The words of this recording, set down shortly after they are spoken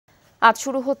আজ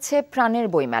শুরু হচ্ছে প্রাণের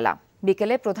বইমেলা।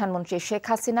 বিকেলে প্রধানমন্ত্রী শেখ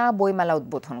হাসিনা বইমেলা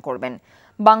উদ্বোধন করবেন।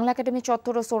 বাংলা একাডেমি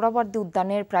চত্বর ও সোহরাওয়ার্দী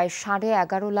উদ্যানের প্রায়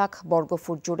 11.5 লাখ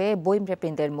বর্গফুট জুড়ে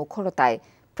বইপ্রেমীদের মুখরতায়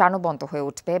প্রাণবন্ত হয়ে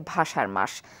উঠবে ভাষার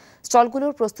মাস।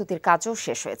 স্টলগুলোর প্রস্তুতির কাজও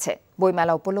শেষ হয়েছে।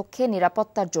 বইমেলা উপলক্ষে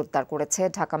নিরাপত্তার জোরদার করেছে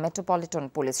ঢাকা মেট্রোপলিটন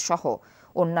পুলিশ সহ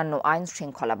অন্যান্য আইন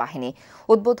শৃঙ্খলা বাহিনী।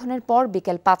 উদ্বোধনের পর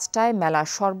বিকেল 5টায় মেলা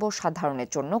সর্বসাধারণের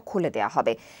জন্য খুলে দেওয়া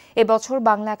হবে। এবছর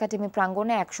বাংলা একাডেমি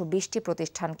প্রাঙ্গণে 120টি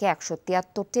প্রতিষ্ঠানকে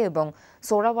 173টি এবং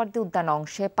সোহরাওয়ার্দী উদ্যান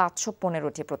অংশে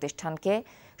 515টি প্রতিষ্ঠানকে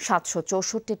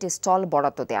 764টি স্টল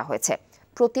বরাদ্দ দেওয়া হয়েছে।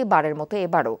 প্রতিবারের মতো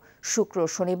এবারও শুক্র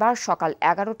শনিবার সকাল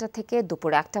 11টা থেকে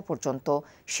দুপুর 1টা পর্যন্ত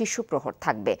শিশু প্রহর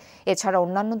থাকবে। এছাড়া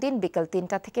অন্যান্য দিন বিকেল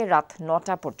 3টা থেকে রাত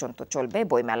 9টা পর্যন্ত চলবে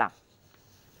বইমেলা।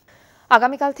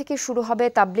 আগামীকাল থেকে শুরু হবে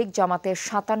তাবলিগ জামাতের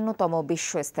 57তম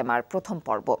বিশ্ব ইজতেমার প্রথম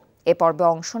পর্ব। এ পর্বে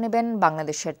অংশ নেবেন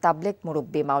বাংলাদেশের তাবলিগ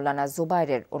মুরব্বী মাওলানা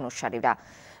জুবায়েরের অনুসারীরা।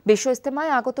 বিশ্ব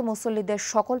ইজতেমায় আগত মুসল্লিদের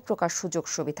সকল প্রকার সুযোগ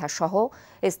সুবিধা সহ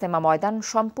ইজতেমা ময়দান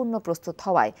সম্পূর্ণ প্রস্তুত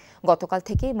হওয়ায় গতকাল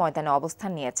থেকেই ময়দানে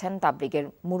অবস্থান নিয়েছেন তাবলিগের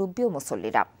মুরব্বী ও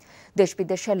মুসল্লিরা। দেশ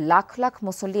বিদেশের লাখ লাখ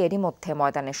মুসল্লি এরই মধ্যে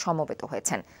ময়দানে সমবেত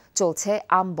হয়েছেন। চলছে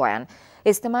আম বয়ান।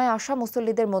 ইজতেমায় আসা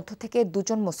মুসল্লিদের মধ্য থেকে 2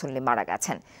 জন মুসল্লি মারা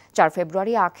গেছেন। 4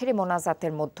 ফেব্রুয়ারি আখেরি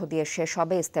মোনাজাতের মধ্য দিয়ে শেষ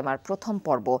হবে ইজতেমার প্রথম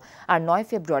পর্ব, আর 9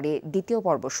 ফেব্রুয়ারি দ্বিতীয়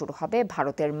পর্ব শুরু হবে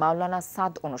ভারতের মাওলানা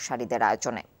সাদ অনুসারীদের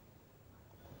আয়োজনে।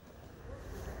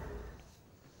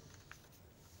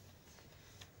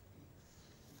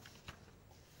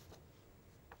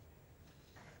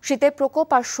 শীতের প্রকোপ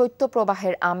আর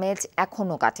শৈত্যপ্রবাহের আমেজ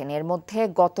এখনও কাটেনি। এর মধ্যে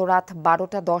গত রাত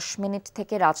 12:10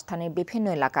 থেকে রাজধানীর বিভিন্ন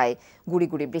এলাকায় গুঁড়ি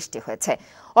গুঁড়ি বৃষ্টি হয়েছে।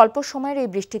 অল্প সময়ের এই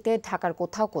বৃষ্টিতে ঢাকার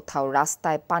কোথাও কোথাও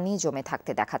রাস্তায় পানি জমে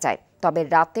থাকতে দেখা যায়। তবে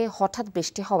রাতে হঠাৎ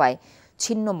বৃষ্টি হওয়ায়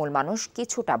ছিন্নমূল মানুষ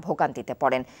কিছুটা ভোগান্তিতে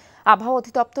পড়েন। আবহাওয়া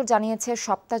অধিদপ্তর জানিয়েছে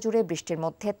সপ্তাহ জুড়ে বৃষ্টির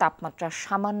মধ্যে তাপমাত্রা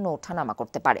সামান্য ওঠানামা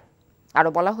করতে পারে। আরও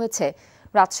বলা হয়েছে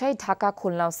রাজশাহী, ঢাকা,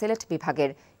 খুলনা ও সিলেট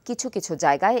বিভাগের কিছু কিছু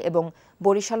জায়গায় এবং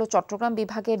বরিশাল ও চট্টগ্রাম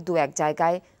বিভাগের 2-1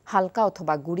 জায়গায় হালকা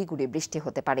অথবা গুঁড়ি গুঁড়ি বৃষ্টি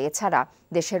হতে পারে। এছাড়া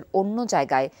দেশের অন্য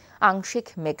জায়গায় আংশিক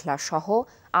মেঘলা সহ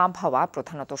আবহাওয়া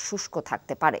প্রধানত শুষ্ক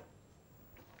থাকতে পারে।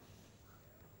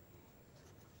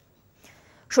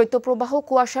 শৈত্যপ্রবাহ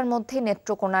কুয়াশার মধ্যে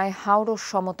নেত্রকোনায় হাওড়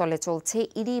সমতলে চলছে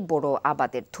ইরি বোরো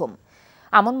আবাদের ধুম।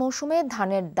 আমন মৌসুমে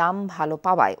ধানের দাম ভালো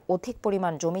পাওয়ায় অধিক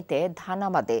পরিমাণ জমিতে ধান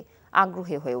আবাদে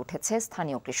আগ্রহী হয়ে উঠেছে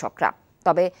স্থানীয় কৃষকরা।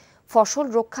 তবে ফসল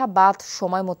রক্ষা বাঁধ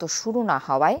সময় মতো শুরু না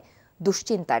হওয়ায়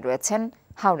দুশ্চিন্তায় রয়েছেন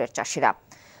হাওড়ের চাষিরা।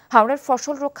 হাওড়ের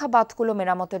ফসল রক্ষা বাঁধগুলো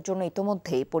মেরামতের জন্য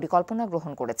ইতোমধ্যেই পরিকল্পনা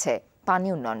গ্রহণ করেছে পানি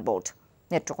উন্নয়ন বোর্ড।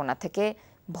 নেত্রকোনা থেকে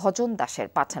ভজন দাসের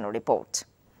পাঠানো রিপোর্ট।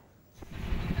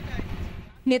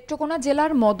 নেত্রকোনা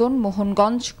জেলার মদন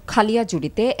মোহনগঞ্জ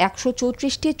খালিয়াজুড়িতে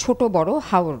 134টি ছোট বড়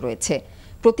হাওর রয়েছে।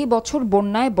 প্রতি বছর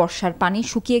বন্যায় বর্ষার পানি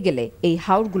শুকিয়ে গেলে এই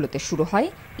হাওরগুলোতে শুরু হয়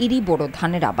ইরি বোরো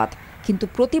ধানের আবাদ। কিন্তু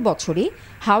প্রতি বছরই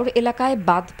হাওর এলাকায়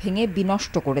বাঁধ ভেঙে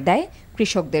বিনষ্ট করে দেয়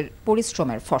কৃষকদের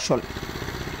পরিশ্রমের ফসল।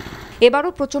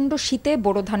 এবারও প্রচণ্ড শীতে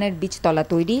বোরো ধানের বীজতলা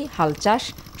তৈরি, হাল চাষ,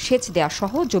 সেচ দেয়া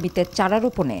সহ জমিতে চারা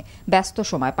রোপণে ব্যস্ত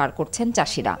সময় পার করছেন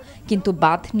চাষিরা। কিন্তু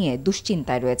বাঁধ নিয়ে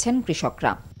দুশ্চিন্তায় রয়েছেন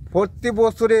কৃষকরা। প্রতি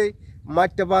বছরে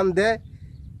মাঠটা বাঁধে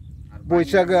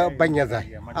বৈশাখ ভাঙা যায়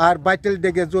আর বাইটেল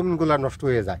ডেকে জমিগুলা নষ্ট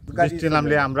হয়ে যায়। বৃষ্টি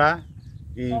নামলে আমরা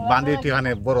এই বাঁধে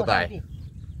এখানে বড় দায়,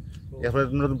 এরপরে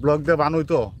ব্লক দিয়ে বানুই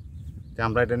তো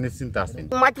আমরা এটা নিশ্চিন্ত আছি।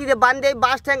 মাটিতে বাঁধে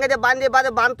বাঁশ ঠ্যাঙ্গাতে বাঁধে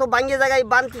বাঁধ তো ভাঙিয়ে জায়গায়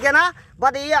বাঁধ থেকে না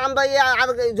বাদে আমরা আর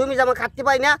জমি জামা খাটতে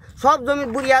পাই না, সব জমি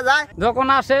বুড়িয়া যায়। যখন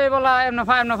আসে বলা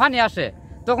এমনি ফানি আসে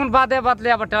তখন বাঁধলে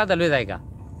আবার টেলা লয়ে যায়।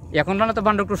 এখন তো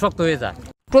বাঁধ একটু শক্ত হয়ে যায়।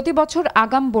 প্রতি বছর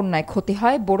আগাম বন্যায় ক্ষতি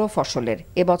হয় বোরো ফসলের।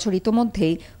 এবছর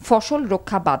ইতোমধ্যেই ফসল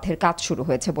রক্ষা বাঁধের কাজ শুরু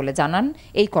হয়েছে বলে জানান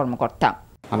এই কর্মকর্তা।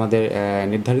 আমাদের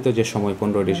নির্ধারিত যে সময়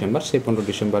 15 ডিসেম্বর, সেই 15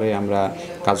 ডিসেম্বরে আমরা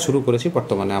কাজ শুরু করেছি।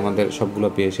 বর্তমানে আমাদের সবগুলো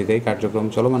পিএসসিতেই কার্যক্রম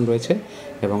চলমান রয়েছে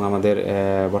এবং আমাদের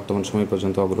বর্তমান সময়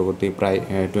পর্যন্ত অগ্রগতি প্রায়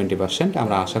 20%।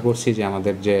 আমরা আশা করছি যে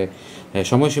আমাদের যে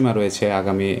সময়সীমা রয়েছে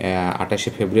আগামী 28শে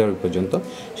ফেব্রুয়ারি পর্যন্ত,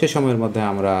 সেই সময়ের মধ্যে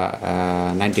আমরা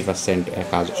 90%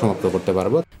 কাজ সমাপ্ত করতে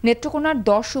পারব। নেত্রকোনার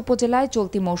 10 উপজেলায়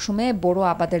চলতি মৌসুমে বোরো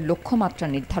আবাদের লক্ষ্যমাত্রা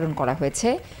নির্ধারণ করা হয়েছে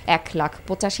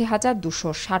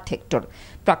 1,85,260 হেক্টর।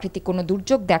 প্রাকৃতিক কোনো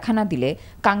দুর্যোগ দেখা না দিলে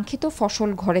কাঙ্ক্ষিত ফসল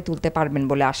ঘরে তুলতে পারবেন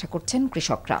বলে আশা করছেন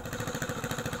কৃষকরা।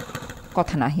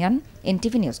 কথা নাহিয়ান,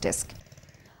 NTV নিউজ ডেস্ক।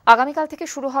 আগামীকাল থেকে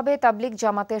শুরু হবে তাবলিগ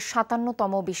জামাতের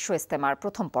 57তম বিশ্ব ইজতেমার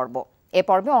প্রথম পর্ব। এ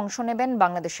পর্বে অংশ নেবেন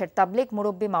বাংলাদেশের তাবলিগ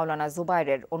মুরব্বী মাওলানা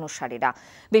জুবায়েরের অনুসারীরা।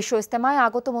 বিশ্ব ইজতেমায়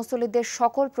আগত মুসল্লিদের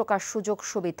সকল প্রকার সুযোগ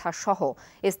সুবিধা সহ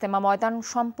ইজতেমা ময়দান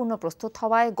সম্পূর্ণ প্রস্তুত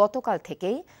হওয়ায় গতকাল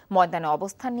থেকেই ময়দানে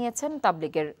অবস্থান নিয়েছেন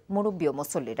তাবলিগের মুরব্বী ও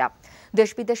মুসল্লিরা। দেশ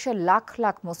বিদেশের লাখ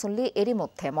লাখ মুসল্লি এরই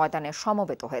মধ্যে ময়দানে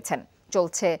সমবেত হয়েছেন।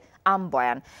 চলছে আম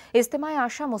বয়ান। ইজতেমায়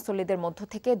আসা মুসল্লিদের মধ্য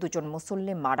থেকে 2 জন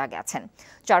মুসল্লি মারা গেছেন।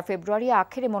 4 ফেব্রুয়ারি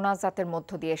আখেরি মোনাজাতের মধ্য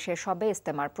দিয়ে শেষ হবে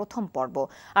ইজতেমার প্রথম পর্ব,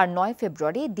 আর 9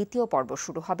 ফেব্রুয়ারি দ্বিতীয় পর্ব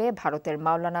শুরু হবে ভারতের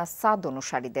মাওলানা সাদ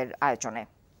অনুসারীদের আয়োজনে।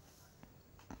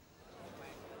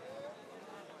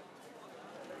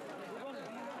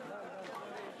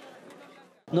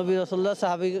 নবী রাসূলুল্লাহ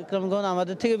সাহাবী کرامগণ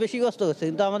আমাদের থেকে বেশি কষ্ট করছে,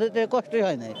 কিন্তু আমাদের থেকে কষ্টই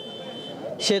হয় নাই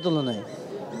সে তুলনায়।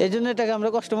 এই জন্য এটাকে আমরা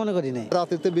কষ্ট মনে করি নাই।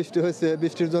 রাতেতে বৃষ্টি হয়েছে,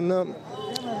 বৃষ্টির জন্য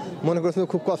মনে করছিলাম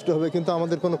খুব কষ্ট হবে, কিন্তু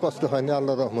আমাদের কোনো কষ্ট হয়নি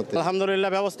আল্লাহর রহমতে।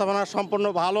 আলহামদুলিল্লাহ, ব্যবস্থাপনা সম্পূর্ণ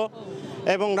ভালো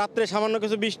এবং রাত্রে সামান্য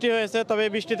কিছু বৃষ্টি হয়েছে, তবে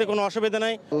বৃষ্টিতে কোনো অসুবিধা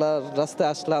নাই। আল্লাহর রাস্তায়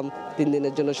আসলাম 3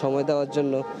 দিনের জন্য সময় দেওয়ার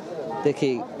জন্য,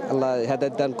 দেখি আল্লাহ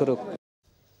হেদায়েত দান করুক।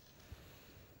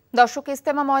 দর্শক,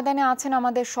 ইজতেমা ময়দানে আছেন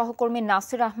আমাদের সহকর্মী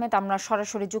নাসির আহমেদ, আমরা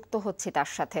সরাসরি যুক্ত হচ্ছি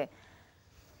তার সাথে।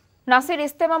 নাসির,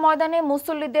 ইজতেমা ময়দানে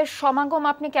মুসল্লিদের সমাগম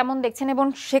আপনি কেমন দেখছেন এবং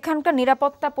সেখানকার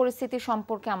নিরাপত্তা পরিস্থিতি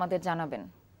সম্পর্কে আমাদের জানাবেন।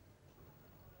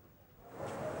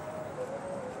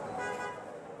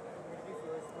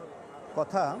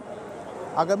 কথা,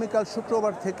 আগামীকাল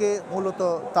শুক্রবার থেকে মূলত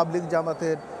তাবলিগ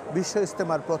জামাতের বিশ্ব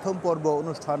ইজতেমার প্রথম পর্ব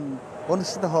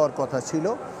অনুষ্ঠিত হওয়ার কথা ছিল,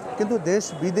 কিন্তু দেশ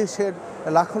বিদেশের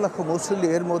লাখো লাখো মুসল্লি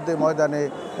এর মধ্যে ময়দানে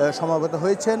সমাবেত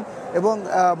হয়েছেন এবং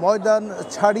ময়দান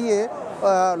ছাড়িয়ে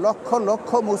লক্ষ লক্ষ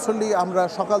মুসল্লি আমরা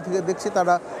সকাল থেকে দেখছি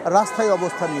তারা রাস্তায়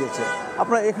অবস্থান নিয়েছে।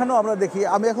 এখানেও আমরা দেখি,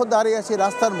 আমি এখন দাঁড়িয়ে আছি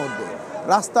রাস্তার মধ্যে,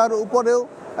 রাস্তার উপরেও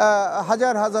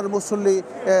হাজার হাজার মুসল্লি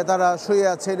তারা শুয়ে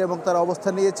আছেন এবং তারা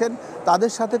অবস্থান নিয়েছেন।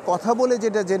 তাদের সাথে কথা বলে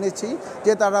যেটা জেনেছি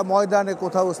যে তারা ময়দানে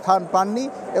কোথাও স্থান পাননি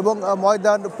এবং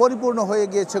ময়দান পরিপূর্ণ হয়ে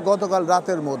গিয়েছে গতকাল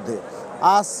রাতের মধ্যে।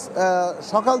 আজ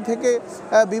সকাল থেকে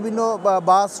বিভিন্ন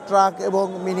বাস, ট্রাক এবং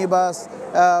মিনি বাস,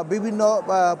 বিভিন্ন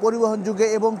পরিবহন যুগে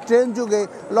এবং ট্রেন যুগে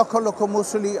লক্ষ লক্ষ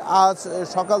মুসল্লি আজ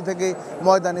সকাল থেকে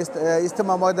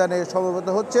ইজতেমা ময়দানে সমবেত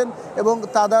হচ্ছেন এবং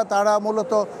তারা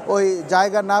মূলত ওই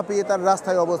জায়গা না পেয়ে তার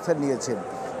রাস্তায় অবস্থান নিয়েছেন।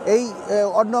 এই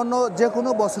অন্যান্য যে কোনো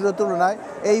বছরের তুলনায়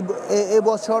এই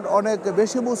বছর অনেক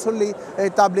বেশি মুসল্লি এই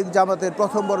তাবলিগ জামাতের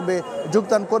প্রথম পর্বে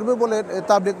যোগদান করবে বলে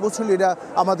তাবলিগ মুসল্লিরা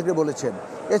আমাদেরকে বলেছেন।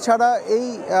 এছাড়া এই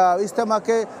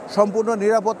ইজতেমাকে সম্পূর্ণ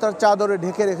নিরাপত্তার চাদরে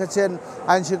ঢেকে রেখেছেন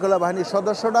আইনশৃঙ্খলা বাহিনীর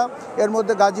সদস্যরা। এর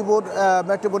মধ্যে গাজীপুর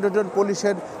মেট্রোপলিটন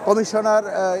পুলিশের কমিশনার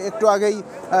একটু আগেই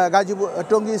গাজীপুর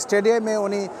টঙ্গী স্টেডিয়ামে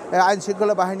উনি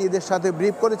আইনশৃঙ্খলা বাহিনীদের সাথে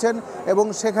ব্রিফ করেছেন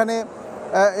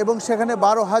এবং সেখানে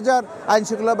 12,000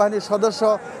 আইনশৃঙ্খলা বাহিনীর সদস্য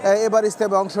এবার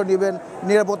ইজতেমায় অংশ নেবেন,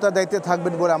 নিরাপত্তার দায়িত্বে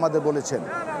থাকবেন বলে আমাদের বলেছেন।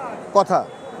 কথা,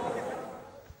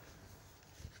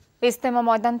 ইজতেমা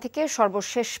ময়দান থেকে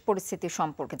সর্বশেষ পরিস্থিতি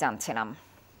সম্পর্কে জানছিলাম।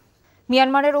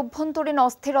 মিয়ানমারের অভ্যন্তরীণ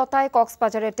অস্থিরতায়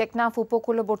কক্সবাজারের টেকনাফ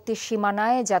উপকূলবর্তী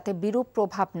সীমানায় যাতে বিরূপ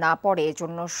প্রভাব না পড়ে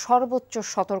এজন্য সর্বোচ্চ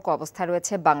সতর্ক অবস্থায়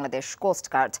রয়েছে বাংলাদেশ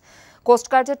কোস্টগার্ড।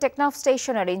 কোস্টগার্ডের টেকনাফ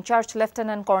স্টেশনের ইনচার্জ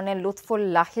লেফটেন্যান্ট কর্নেল লুৎফুল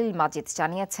লাহিল মাজিদ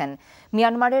জানিয়েছেন,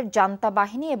 মিয়ানমারের জান্তা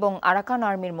বাহিনী এবং আরাকান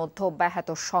আর্মির মধ্যে অব্যাহত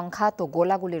সংঘাত ও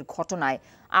গোলাগুলির ঘটনায়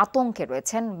আতঙ্কে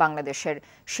রয়েছেন বাংলাদেশের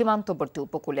সীমান্তবর্তী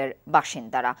উপকূলের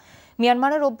বাসিন্দারা।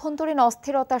 মিয়ানমারের অভ্যন্তরীণ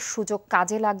অস্থিরতার সুযোগ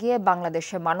কাজে লাগিয়ে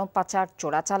বাংলাদেশে মানব পাচার,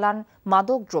 চোরাচালান,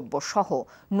 মাদকদ্রব্য সহ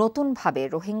নতুনভাবে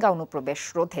রোহিঙ্গা অনুপ্রবেশ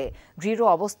রোধে দৃঢ়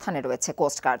অবস্থানে রয়েছে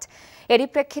কোস্টগার্ড। এরই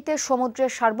প্রেক্ষিতে সমুদ্রে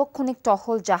সার্বক্ষণিক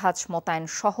টহল জাহাজ মোতায়েন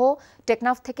সহ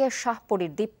টেকনাফ থেকে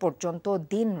শাহপরীর দ্বীপ পর্যন্ত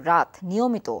দিন রাত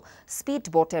নিয়মিত স্পিড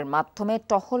বোটের মাধ্যমে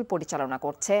টহল পরিচালনা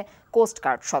করছে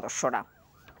কোস্টগার্ড সদস্যরা।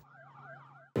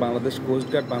 বাংলাদেশ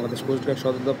কোস্টগার্ড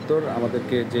সদর দপ্তর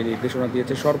আমাদেরকে যে নির্দেশনা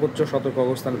দিয়েছে সর্বোচ্চ সতর্ক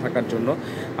অবস্থানে থাকার জন্য,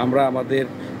 আমরা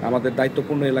আমাদের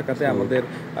দায়িত্বপূর্ণ এলাকাতে আমাদের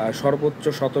সর্বোচ্চ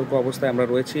সতর্ক অবস্থায় আমরা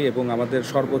রয়েছি এবং আমাদের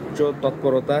সর্বোচ্চ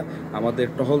তৎপরতা, আমাদের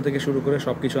টহল থেকে শুরু করে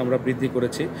সবকিছু আমরা বৃদ্ধি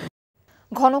করেছি।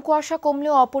 ঘন কুয়াশা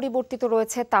কমলেও অপরিবর্তিত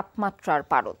রয়েছে তাপমাত্রার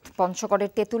পারদ।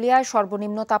 পঞ্চগড়ের তেঁতুলিয়ায়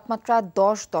সর্বনিম্ন তাপমাত্রা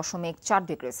 10.4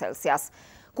 ডিগ্রি সেলসিয়াস।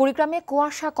 কুড়িগ্রামে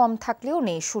কুয়াশা কম থাকলেও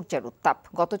নেই সূর্যের উত্তাপ।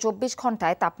 গত 24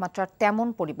 ঘন্টায় তাপমাত্রার তেমন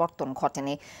পরিবর্তন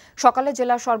ঘটেনি। সকালে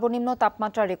জেলার সর্বনিম্ন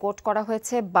তাপমাত্রা রেকর্ড করা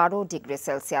হয়েছে 12 ডিগ্রি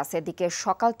সেলসিয়াস। এদিকে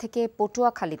সকাল থেকে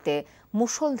পটুয়াখালীতে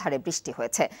মুষলধারে বৃষ্টি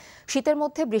হয়েছে। শীতের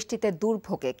মধ্যে বৃষ্টিতে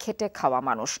দুর্ভোগে খেটে খাওয়া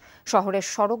মানুষ। শহরের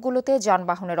সড়কগুলোতে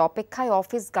যানবাহনের অপেক্ষায়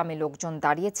অফিসগামী লোকজন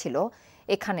দাঁড়িয়েছিল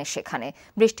এখানে সেখানে।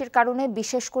 বৃষ্টির কারণে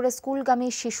বিশেষ করে স্কুলগামী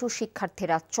শিশু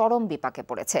শিক্ষার্থীরা চরম বিপাকে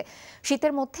পড়েছে।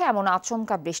 শীতের মধ্যে এমন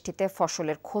আচমকা বৃষ্টিতে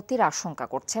ফসলের ক্ষতির আশঙ্কা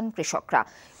করছেন কৃষকরা।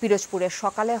 পিরোজপুরে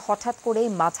সকালে হঠাৎ করেই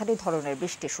মাঝারি ধরনের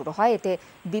বৃষ্টি শুরু হয়, এতে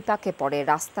বিপাকে পড়ে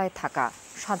রাস্তায় থাকা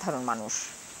সাধারণ মানুষ।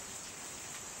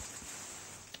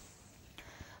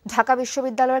 ঢাকা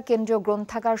বিশ্ববিদ্যালয়ের কেন্দ্রীয়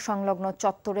গ্রন্থাগার সংলগ্ন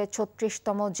চত্বরে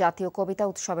 ৩৬তম জাতীয় কবিতা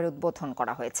উৎসবের উদ্বোধন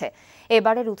করা হয়েছে।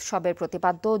 এবারের উৎসবের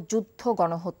প্রতিপাদ্য যুদ্ধ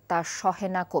গণহত্যা সহে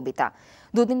না কবিতা।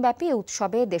 দুদিনব্যাপী এই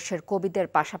উৎসবে দেশের কবিদের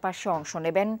পাশাপাশি অংশ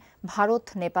নেবেন ভারত,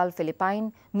 নেপাল, ফিলিপাইন,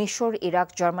 মিশর, ইরাক,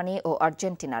 জার্মানি ও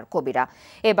আর্জেন্টিনার কবিরা।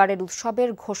 এবারের উৎসবের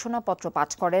ঘোষণাপত্র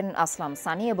পাঠ করেন আসলাম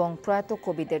সানি এবং প্রয়াত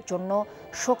কবিদের জন্য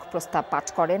শোক প্রস্তাব পাঠ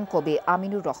করেন কবি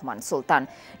আমিনুর রহমান সুলতান।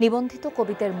 নিবন্ধিত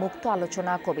কবিদের মুক্ত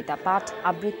আলোচনা, কবিতা পাঠ,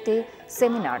 আবৃত্তি,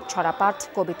 সেমিনার, ছড়াপাঠ,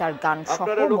 কবিতার গান সহ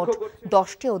মোট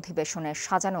 10টি অধিবেশনে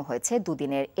সাজানো হয়েছে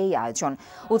দুদিনের এই আয়োজন।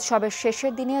 উৎসবের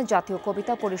শেষের দিনে জাতীয়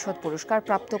কবিতা পরিষদ পুরস্কার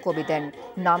প্রাপ্ত কবিদের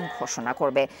নাম ঘোষণা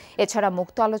করবে। এছাড়া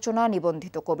মুক্ত আলোচনা,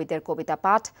 নিবন্ধিত কবিদের কবিতা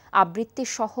পাঠ, আবৃত্তি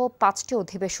সহ 5টি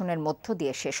অধিবেশনের মধ্য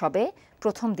দিয়ে শেষ হবে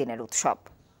প্রথম দিনের উৎসব।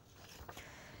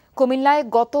 কুমিল্লায়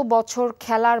গত বছর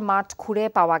খেলার মাঠ খুঁড়ে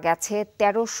পাওয়া গেছে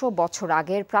 1300 বছর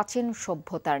আগের প্রাচীন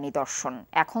সভ্যতার নিদর্শন।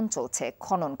 এখন চলছে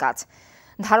খনন কাজ।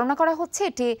 ধারণা করা হচ্ছে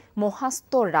এটি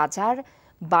মোহাস্ত রাজার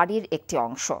বাড়ির একটি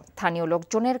অংশ। স্থানীয়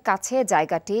লোকজনের কাছে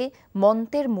জায়গাটি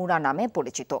মন্তের মুড়া নামে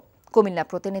পরিচিত। কুমিল্লা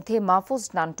প্রতিনিধি মাহফুজ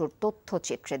নান্টুর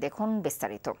তথ্যচিত্রে দেখুন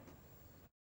বিস্তারিত।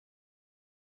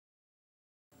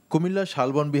 কুমিল্লা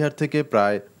শালবন বিহার থেকে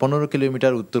প্রায় 15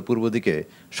 কিলোমিটার উত্তর পূর্ব দিকে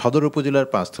সদর উপজেলার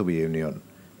পাঁচথবি ইউনিয়ন।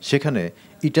 সেখানে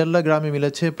ইটাল্লা গ্রামে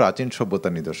মিলেছে প্রাচীন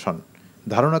সভ্যতার নিদর্শন।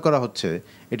 ধারণা করা হচ্ছে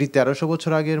এটি 1300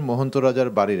 বছর আগের মহন্ত রাজার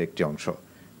বাড়ির একটি অংশ।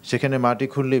 সেখানে মাটি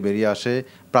খুঁড়লে বেরিয়ে আসে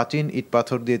প্রাচীন ইট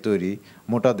পাথর দিয়ে তৈরি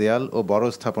মোটা দেয়াল ও বড়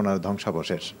স্থাপনার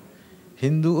ধ্বংসাবশেষ।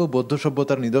 হিন্দু ও বৌদ্ধ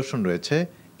সভ্যতার নিদর্শন রয়েছে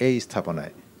এই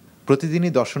স্থাপনায়।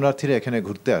 প্রতিদিনই দর্শনার্থীরা এখানে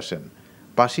ঘুরতে আসেন।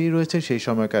 পাশেই রয়েছে সেই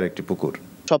সময়কার একটি পুকুর।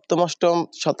 সপ্তম অষ্টম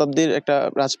শতাব্দীর একটা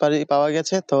রাজবাড়ি পাওয়া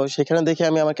গেছে, তো সেখানে দেখে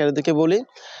আমি আমার ক্যাডারদেরকে বলি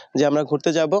যে আমরা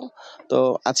ঘুরতে যাব। তো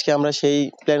আজকে আমরা সেই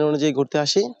প্ল্যান অনুযায়ী ঘুরতে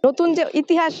আসি। নতুন যে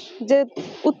ইতিহাস যে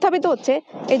উত্থাপিত হচ্ছে,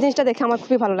 এই জিনিসটা দেখে আমার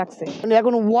খুবই ভালো লাগছে।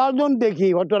 এখন ওয়ালজন দেখি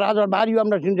হয়তো রাজার বাড়িও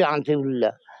আমরা শুনতে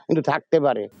আনসারুল্লাহ কিন্তু থাকতে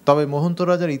পারে। তবে মহন্ত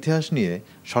রাজার ইতিহাস নিয়ে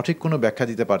সঠিক কোনো ব্যাখ্যা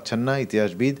দিতে পারছেন না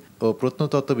ইতিহাসবিদ ও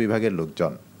প্রত্নতত্ত্ব বিভাগের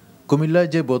লোকজন। কুমিল্লায়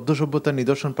যে বৌদ্ধ সভ্যতার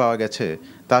নিদর্শন পাওয়া গেছে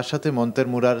তার সাথে মন্তের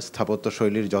মুড়ার স্থাপত্য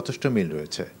শৈলীর যথেষ্ট মিল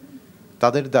রয়েছে।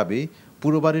 তাদের দাবি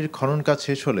পুরো বাড়ির খনন কাজ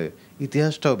শেষ হলে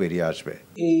ইতিহাসটাও বেরিয়ে আসবে।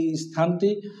 এই স্থানটি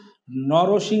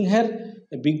নরসিংহের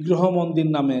বিগ্রহ মন্দির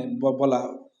নামে বলা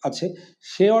আছে।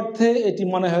 সে অর্থে এটি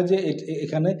মনে হয় যে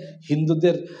এখানে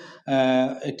হিন্দুদের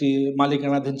এটি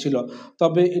মালিকানাধীন ছিল।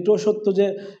 তবে এটাও সত্য যে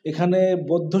এখানে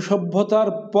বৌদ্ধ সভ্যতার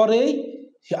পরেই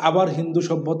আবার হিন্দু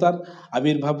সভ্যতার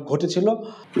আবির্ভাব ঘটেছিল।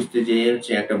 খুঁজতে যেয়ে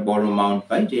হচ্ছে একটা বড় মাউন্ট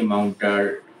পাই, যে মাউন্টটার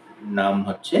নাম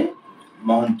হচ্ছে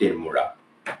মহন্তের মুড়া।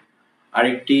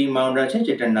 আরেকটি মাউন্ট আছে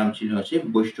যেটার নাম ছিল হচ্ছে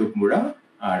বৈষ্ণব মুড়া,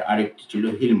 আর আরেকটি ছিল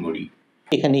হিলমুড়ি।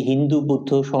 এখানে হিন্দু বৌদ্ধ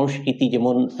সংস্কৃতি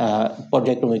যেমন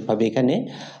পর্যায়ক্রমিকভাবে এখানে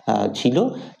ছিল,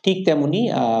 ঠিক তেমনি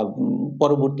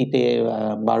পরবর্তীতে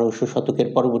 1200 শতকের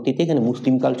পরবর্তীতে এখানে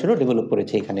মুসলিম কালচারও ডেভেলপ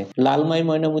করেছে। এখানে লালমাই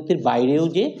ময়নামতির বাইরেও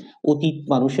যে অতীত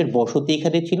মানুষের বসতি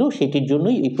এখানে ছিল, সেটির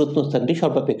জন্যই এই প্রত্নস্থানটি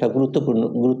সর্বাপেক্ষা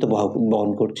গুরুত্ব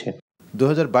বহন করছে।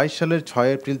 2022 সালের 6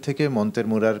 এপ্রিল থেকে মন্তের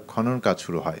মুড়ার খনন কাজ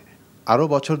শুরু হয়। আরও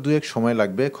বছর দুয়েক সময়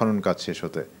লাগবে খনন কাজ শেষ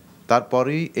হতে।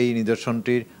 তারপরেই এই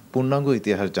নিদর্শনটির পূর্ণাঙ্গ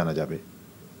ইতিহাস জানা যাবে।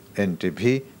 NTV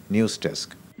news desk.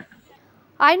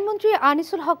 আইনমন্ত্রী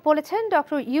আনিসুল হক বলেছেন,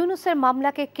 ডক্টর ইউনূসের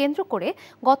মামলাকে কেন্দ্র করে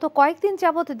গত কয়েকদিন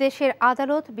যাবৎ দেশের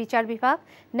আদালত, বিচার বিভাগ,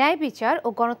 ন্যায় বিচার ও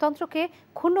গণতন্ত্রকে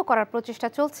ক্ষুণ্ণ করার প্রচেষ্টা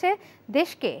চলছে।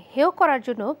 দেশকে হেয় করার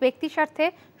জন্য ব্যক্তি স্বার্থে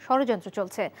ষড়যন্ত্র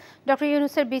চলছে। ডক্টর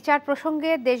ইউনূসের বিচার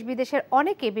প্রসঙ্গে দেশ বিদেশের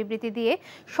অনেকে বিবৃতি দিয়ে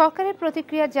সরকারের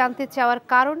প্রতিক্রিয়া জানতে চাওয়ার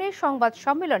কারণে সংবাদ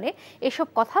সম্মেলনে এসব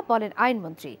কথা বলেন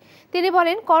আইনমন্ত্রী। তিনি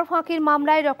বলেন, কর ফাঁকির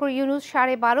মামলায় ডক্টর ইউনূস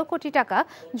 12.5 কোটি টাকা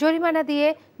জরিমানা দিয়ে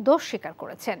দোষ স্বীকার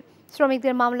করেছেন।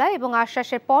 শ্রমিকদের মামলা এবং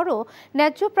আশ্বাসের পরও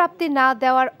ন্যায্য প্রাপ্তি না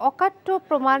দেওয়ার অকাট্য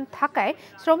প্রমাণ থাকায়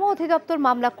শ্রম অধিদপ্তর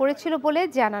মামলা করেছিল বলে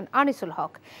জানান আনিসুল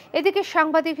হক। এদিকে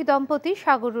সাংবাদিক দম্পতি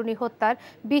সাগর রুনি হত্যার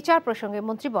বিচার প্রসঙ্গে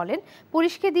মন্ত্রী বলেন,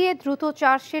 পুলিশকে দিয়ে দ্রুত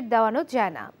চার্জশিট দেওয়ানো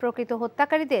যায় না। প্রকৃত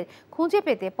হত্যাকারীদের খুঁজে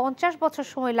পেতে 50 বছর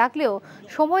সময় লাগলেও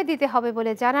সময় দিতে হবে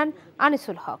বলে জানান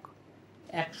আনিসুল হক।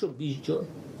 120 জন,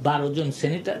 12 জন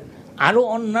সেনেটর আরও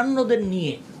অন্যান্যদের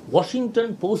নিয়ে ওয়াশিংটন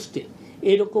পোস্টে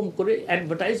এরকম করে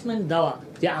অ্যাডভার্টাইজমেন্ট দেওয়া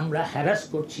যে আমরা হ্যারাস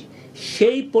করছি,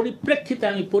 সেই পরিপ্রেক্ষিতে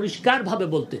আমি পরিষ্কারভাবে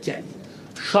বলতে চাই,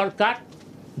 সরকার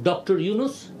ডক্টর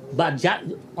ইউনূস বা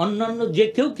অন্যান্য যে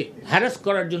কেউকে হ্যারাস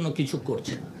করার জন্য কিছু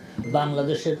করছে না।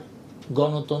 বাংলাদেশের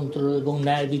গণতন্ত্র এবং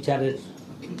ন্যায় বিচারের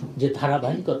যে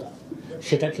ধারাবাহিকতা,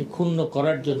 সেটাকে ক্ষুণ্ণ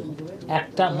করার জন্য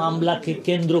একটা মামলাকে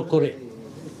কেন্দ্র করে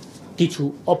কিছু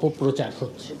অপপ্রচার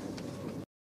হচ্ছে।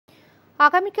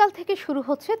 আগামীকাল থেকে শুরু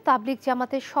হচ্ছে তাবলিগ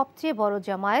জামাতের সবচেয়ে বড়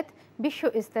জামায়াত বিশ্ব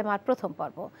ইজতেমার প্রথম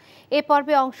পর্ব। এ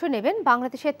পর্বে অংশ নেবেন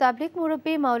বাংলাদেশের তাবলিগ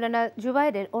মুরব্বী মাওলানা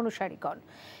জুবাইরের অনুসারীগণ।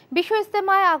 বিশ্ব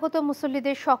ইজতেমায় আগত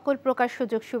মুসল্লিদের সকল প্রকার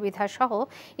সুযোগ সুবিধা সহ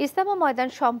ইজতেমা ময়দান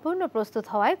সম্পূর্ণ প্রস্তুত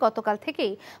হওয়ায় গতকাল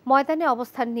থেকেই ময়দানে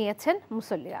অবস্থান নিয়েছেন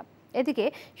মুসল্লিরা। এদিকে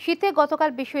শীতে গতকাল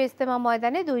বিশ্ব ইজতেমা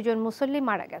ময়দানে 2 জন মুসল্লি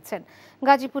মারা গেছেন।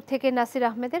 গাজীপুর থেকে নাসির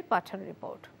আহমেদের পাঠানো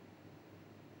রিপোর্ট।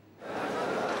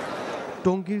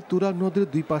 টঙ্গীর তুরা নদীর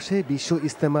দুই পাশে বিশ্ব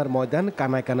ইজতেমার ময়দান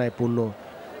কানায় কানায় পূর্ণ।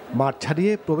 মাঠ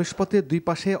ছাড়িয়ে প্রবেশপথের দুই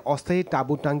পাশে অস্থায়ী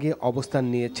তাঁবু টাঙ্গিয়ে অবস্থান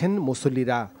নিয়েছেন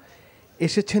মুসল্লিরা।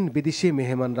 এসেছেন বিদেশি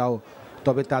মেহমানরাও,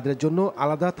 তবে তাদের জন্য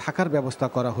আলাদা থাকার ব্যবস্থা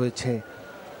করা হয়েছে।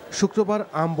 শুক্রবার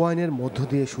আম বয়ানের মধ্য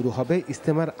দিয়ে শুরু হবে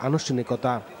ইজতেমার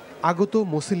আনুষ্ঠানিকতা। আগত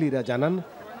মুসল্লিরা জানান,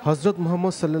 হজরত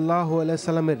মোহাম্মদ সাল্লাল্লাহু আলাইহি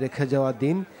সাল্লামের রেখে যাওয়া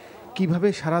দিন কিভাবে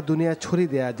সারা দুনিয়া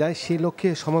ছড়িয়ে দেওয়া যায় সেই লক্ষ্যে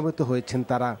সমবেত হয়েছেন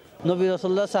তারা। নবী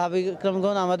রাসূলুল্লাহ সাহাবী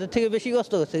کرامগণ আমাদের থেকে বেশি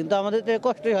কষ্ট করছে, কিন্তু আমাদের থেকে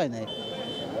কষ্টই হয় নাই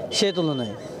সে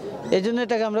তুলনায়। এই জন্য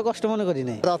এটাকে আমরা কষ্ট মনে করি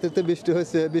নাই। রাতেতে বৃষ্টি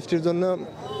হয়েছে, বৃষ্টির জন্য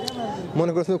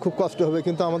মনে করছেন খুব কষ্ট হবে,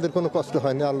 কিন্তু আমাদের কোনো কষ্ট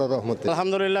হয়নি আল্লাহর রহমতে।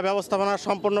 আলহামদুলিল্লাহ, ব্যবস্থাপনা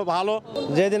সম্পূর্ণ ভালো।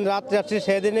 যেদিন রাত্রে আসছি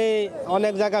সেদিনই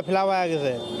অনেক জায়গা ফিলা হয়ে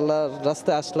গেছে। আল্লাহর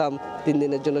রাস্তায় আসলাম 3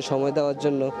 দিনের জন্য সময় দেওয়ার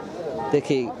জন্য,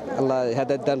 দেখি আল্লাহ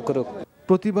হেদায়েত দান করুক।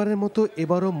 প্রতিবারের মতো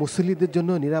এবারও মুসল্লিদের জন্য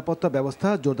নিরাপত্তা ব্যবস্থা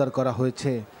জোরদার করা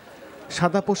হয়েছে।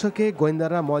 সাদা পোশাকে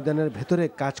গোয়েন্দারা ময়দানের ভেতরে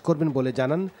কাজ করবেন বলে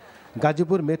জানান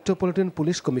গাজীপুর মেট্রোপলিটন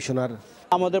পুলিশ কমিশনার।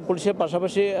 আমাদের পুলিশের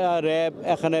পাশাপাশি র্যাব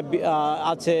এখানে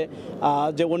আছে,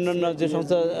 যে অন্যান্য যে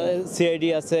সংস্থা সিআইডি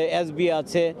আছে, এসবি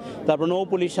আছে, তারপর নৌ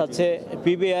পুলিশ আছে,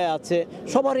 পিবিআই আছে,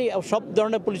 সবারই সব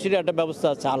ধরনের পুলিশের একটা ব্যবস্থা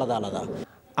আছে আলাদা আলাদা।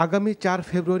 আগামী 4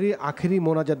 ফেব্রুয়ারি আখেরি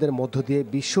মোনাজাতের মধ্য দিয়ে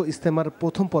বিশ্ব ইজতেমার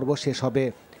প্রথম পর্ব শেষ হবে।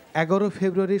 11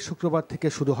 ফেব্রুয়ারি শুক্রবার থেকে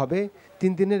শুরু হবে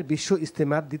 3 দিনের বিশ্ব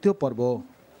ইজতেমার দ্বিতীয় পর্ব।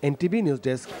 NTV news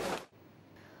desk.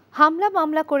 হামলা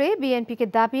মামলা করে বিএনপিকে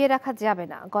দাবিয়ে রাখা যাবে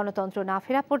না, গণতন্ত্র না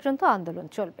ফেরা পর্যন্ত আন্দোলন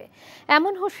চলবে,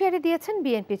 এমন হুঁশিয়ারি দিয়েছেন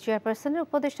বিএনপি চেয়ারপারসনের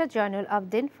উপদেষ্টা জয়নুল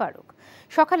আবদিন ফারুক।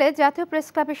 সকালে জাতীয় প্রেস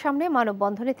ক্লাবের সামনে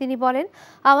মানববন্ধনে তিনি বলেন,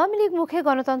 আওয়ামী লীগ মুখে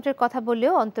গণতন্ত্রের কথা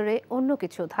বললেও অন্তরে অন্য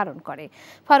কিছু ধারণ করে।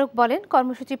 ফারুক বলেন,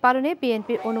 কর্মসূচি পালনে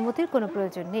বিএনপির অনুমতির কোনো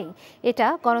প্রয়োজন নেই, এটা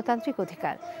গণতান্ত্রিক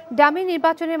অধিকার। ডামি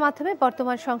নির্বাচনের মাধ্যমে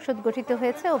বর্তমান সংসদ গঠিত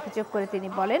হয়েছে অভিযোগ করে তিনি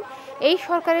বলেন, এই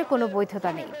সরকারের কোনো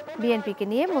বৈধতা নেই। বিএনপিকে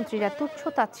নিয়ে মন্ত্রীরা তুচ্ছ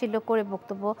তাচ্ছিল্য করে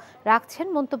বক্তব্য রাখছেন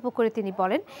মন্তব্য করে তিনি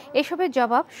বলেন, এসবের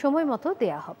জবাব সময় মতো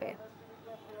দেয়া হবে।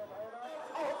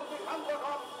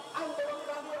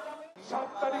 7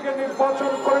 তারিখে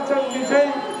নির্বাচন করেছেন, নিজেই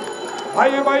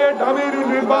ভাইয়ে ভাইয়ে ডামির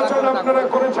নির্বাচন আপনারা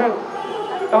করেছেন,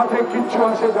 তাতে কিচ্ছু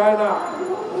আসে যায় না।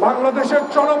 বাংলাদেশের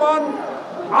চলমান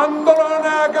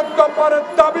আন্দোলনে এক দফারের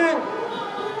দাবি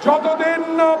যতদিন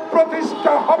না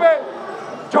প্রতিষ্ঠা হবে,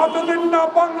 যতদিন না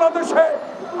বাংলাদেশে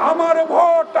আমার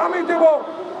ভোট আমি দেব,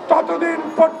 ততদিন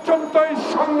পর্যন্ত এই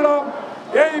সংগ্রাম,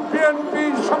 এই বিএনপি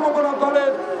সমমনা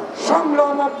দলের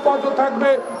সংগ্রাম অব্যাহত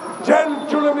থাকবে। জেল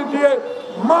জুলুমি দিয়ে,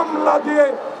 মামলা দিয়ে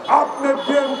আপনি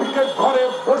বিএনপিকে ঘরে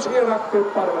বসিয়ে রাখতে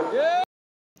পারবেন।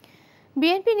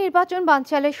 বিএনপি নির্বাচন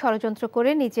বানচালের ষড়যন্ত্র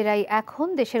করে নিজেরাই এখন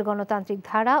দেশের গণতান্ত্রিক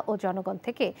ধারা ও জনগণ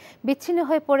থেকে বিচ্ছিন্ন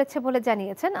হয়ে পড়েছে বলে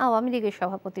জানিয়েছেন আওয়ামী লীগের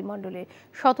সভাপতিমণ্ডলীর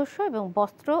সদস্য এবং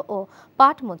বস্ত্র ও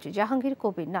পাট মন্ত্রী জাহাঙ্গীর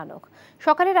কবির নানক।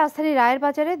 সকালে রাজধানীর রায়ের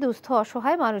বাজারে দুস্থ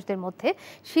অসহায় মানুষদের মধ্যে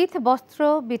শীত বস্ত্র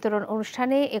বিতরণ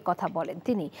অনুষ্ঠানে একথা বলেন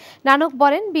তিনি। নানক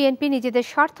বলেন, বিএনপি নিজেদের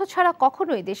স্বার্থ ছাড়া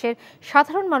কখনোই দেশের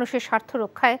সাধারণ মানুষের স্বার্থ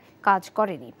রক্ষায় কাজ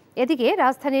করেনি। এদিকে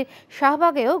রাজধানীর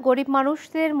শাহবাগেও গরিব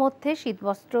মানুষদের মধ্যে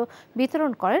শীতবস্ত্র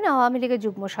বিতরণ করেন আওয়ামী লীগের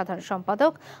যুগ্ম সাধারণ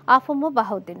সম্পাদক আফম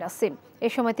বাহাউদ্দিন নাসিম। এ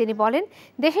সময় তিনি বলেন,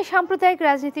 দেশে সাম্প্রদায়িক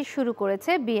রাজনীতি শুরু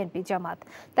করেছে বিএনপি জামাত,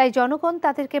 তাই জনগণ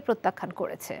তাদেরকে প্রত্যাখ্যান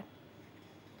করেছে।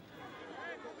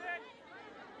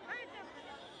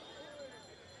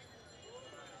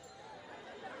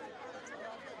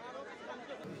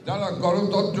 যারা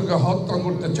গণতন্ত্রকে হত্যা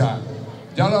করতে চায়,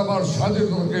 যারা আমার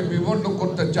স্বাধীনতাকে বিপন্ন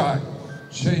করতে চায়,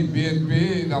 সেই বিএনপি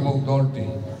নামক দলটি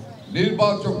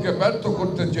নির্বাচনকে ব্যর্থ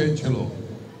করতে চেয়েছিল,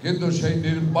 কিন্তু সেই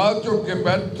নির্বাচনকে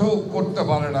ব্যর্থ করতে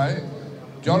পারে নাই।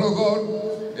 জনগণ,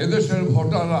 এদেশের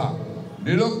ভোটাররা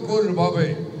নিরঙ্কুশভাবে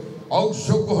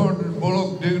অংশগ্রহণমূলক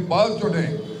নির্বাচনে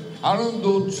আনন্দ,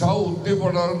 উৎসাহ,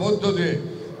 উদ্দীপনার মধ্য দিয়ে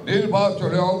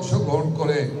নির্বাচনে অংশগ্রহণ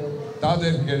করে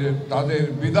তাদের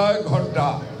বিদায় ঘণ্টা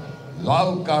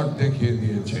লাল কার্ড দেখিয়ে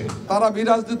দিয়েছে। তারা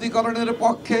বিরাজনীতিকরণের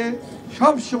পক্ষে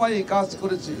সবসময় কাজ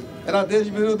করেছে। এরা দেশ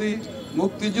বিরোধী,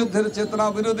 মুক্তিযুদ্ধের চেতনা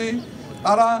বিরোধী,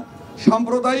 তারা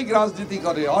সাম্প্রদায়িক রাজনীতি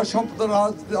করে,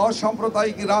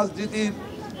 অসাম্প্রদায়িক রাজনীতির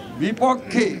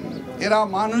বিপক্ষে এরা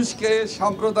মানুষকে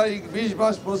সাম্প্রদায়িক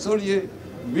বিশ্বাস প্রচড়িয়ে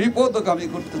বিপদগামী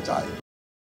করতে চায়।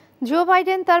 জো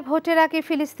বাইডেন তার ভোটের আগে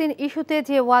ফিলিস্তিন ইস্যুতে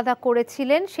যে ওয়াদা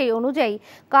করেছিলেন সেই অনুযায়ী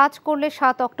কাজ করলে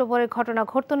 7 অক্টোবরের ঘটনা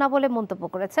ঘটত না বলে মন্তব্য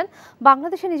করেছেন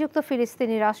বাংলাদেশে নিযুক্ত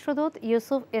ফিলিস্তিনি রাষ্ট্রদূত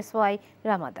ইউসুফ এসওয়াই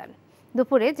রামাদান।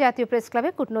 দুপুরে জাতীয় প্রেস ক্লাবে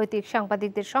কূটনৈতিক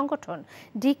সাংবাদিকদের সংগঠন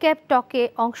ডিক্যাপ টকে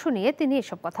অংশ নিয়ে তিনি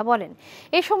এসব কথা বলেন।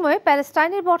 এ সময়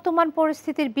প্যালেস্টাইনের বর্তমান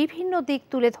পরিস্থিতির বিভিন্ন দিক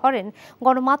তুলে ধরেন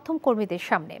গণমাধ্যম কর্মীদের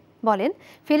সামনে। বলেন,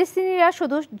 ফিলিস্তিনিরা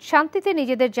শুধু শান্তিতে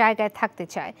নিজেদের জায়গায় থাকতে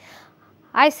চায়।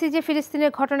 আইসিজে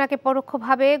ফিলিস্তিনের ঘটনাকে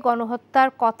পরোক্ষভাবে গণহত্যার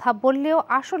কথা বললেও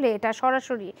আসলে এটা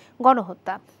সরাসরি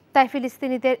গণহত্যা। তাই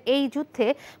ফিলিস্তিনিদের এই যুদ্ধে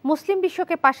মুসলিম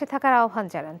বিশ্বকে পাশে থাকার আহ্বান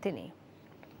জানান তিনি।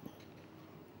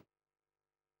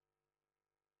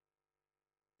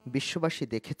 বিশ্ববাসী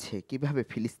দেখেছে কিভাবে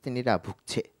ফিলিস্তিনিরা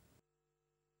ভুগছে।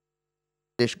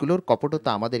 দেশগুলোর কপটতা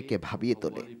আমাদেরকে ভাবিয়ে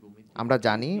তোলে। আমরা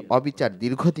জানি অবিচার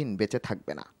দীর্ঘদিন বেঁচে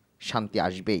থাকবে না, শান্তি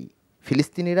আসবেই।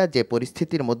 ফিলিস্তিনিরা যে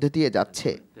পরিস্থিতির মধ্যে দিয়ে যাচ্ছে,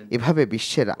 এভাবে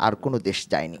বিশ্বের আর কোনো দেশ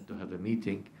যায়নি।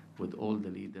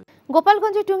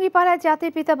 গোপালগঞ্জের টুঙ্গিপাড়ায়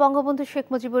জাতির পিতা বঙ্গবন্ধু শেখ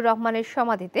মুজিবুর রহমানের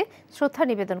সমাধিতে শ্রদ্ধা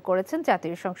নিবেদন করেছেন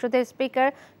জাতীয় সংসদের স্পিকার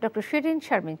ডক্টর শিরিন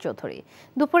শারমিন চৌধুরী।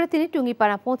 দুপুরে তিনি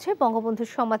টুঙ্গিপাড়া পৌঁছে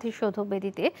বঙ্গবন্ধুর সমাধিসৌধ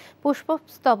বেদিতে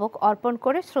পুষ্পস্তবক অর্পণ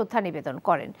করে শ্রদ্ধা নিবেদন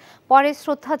করেন। পরে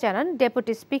শ্রদ্ধা জানান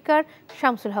ডেপুটি স্পিকার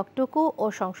শামসুল হক টুকু ও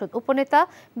সংসদ উপনেতা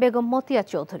বেগম মতিয়া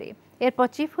চৌধুরী। এরপর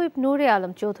চিফ হুইপ নূরে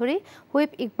আলম চৌধুরী,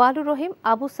 হুইপ ইকবালুর রহিম,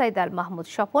 আবু সাইদ আল মাহমুদ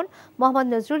স্বপন, মোহাম্মদ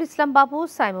নজরুল ইসলাম বাবু,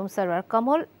 সাইমুম সরওয়ার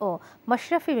কমল ও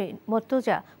মাশরাফি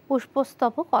মর্তুজা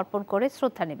পুষ্পস্তবক অর্পণ করে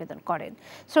শ্রদ্ধা নিবেদন করেন।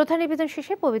 শ্রদ্ধা নিবেদন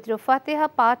শেষে পবিত্র ফাতিহা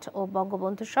পাঠ ও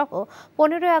বঙ্গবন্ধু সহ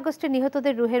 15 আগস্টে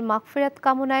নিহতদের রুহের মাগফিরাত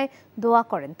কামনায় দোয়া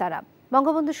করেন তারা।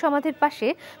 বঙ্গবন্ধুর সমাধির পাশে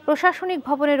প্রশাসনিক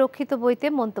ভবনে রক্ষিত বইতে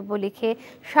মন্তব্য লিখে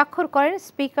স্বাক্ষর করেন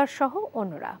স্পিকার সহ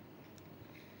অন্যরা।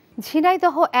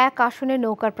 ঝিনাইদহ 1 আসনের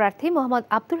নৌকার প্রার্থী মোহাম্মদ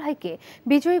আব্দুল হাইকে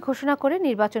বিজয়ী ঘোষণা করে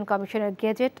নির্বাচন কমিশনের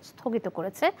গেজেট স্থগিত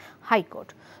করেছে হাইকোর্ট।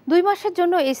 2 মাসের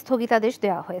জন্য এই স্থগিতাদেশ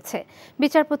দেওয়া হয়েছে।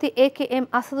 বিচারপতি AKM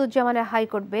আসাদুজ্জামানের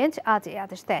হাইকোর্ট বেঞ্চ আজ এই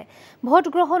আদেশ দেয়। ভোট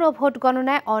গ্রহণ ও ভোট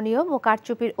গণনায় অনিয়ম ও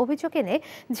কারচুপির অভিযোগ এনে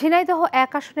ঝিনাইদহ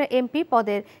 1 আসনের এমপি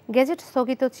পদের গেজেট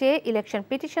স্থগিত চেয়ে ইলেকশন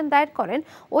পিটিশন দায়ের করেন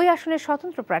ওই আসনের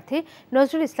স্বতন্ত্র প্রার্থী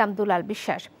নজরুল ইসলাম দুলাল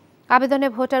বিশ্বাস। আবেদনে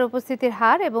ভোটার উপস্থিতির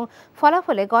হার এবং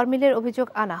ফলাফলে গরমিলের অভিযোগ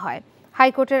আনা হয়।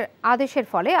 হাইকোর্টের আদেশের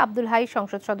ফলে আব্দুল হাই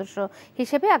সংসদ সদস্য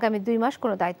হিসেবে আগামী 2 মাস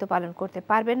কোনো দায়িত্ব পালন করতে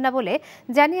পারবেন না বলে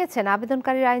জানিয়েছেন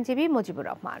আবেদনকারীর আইনজীবী মুজিবুর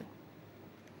রহমান।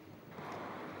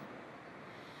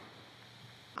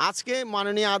 আজকে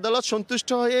মাননীয় আদালত সন্তুষ্ট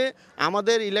হয়ে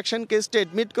আমাদের ইলেকশন কেসটা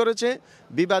এডমিট করেছে,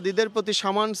 বিবাদীদের প্রতি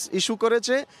সামান্স ইস্যু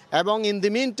করেছে এবং ইন দি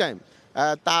মিন টাইম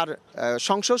তার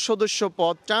সংসদ সদস্য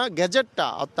পদটা গেজেটটা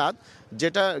অর্থাৎ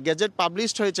যেটা গেজেট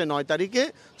পাবলিশড হয়েছে 9 তারিখে,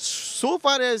 so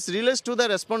far age relates to the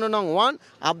respondent নং 1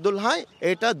 আব্দুল হাই,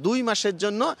 এটা 2 মাসের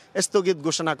জন্য স্থগিত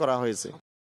ঘোষণা করা হয়েছে।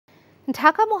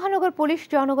 ঢাকা মহানগর পুলিশ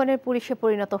জনগণের পুলিশে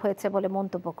পরিণত হয়েছে বলে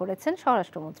মন্তব্য করেছেন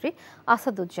স্বরাষ্ট্রমন্ত্রী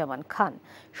আসাদুজ্জামান খান।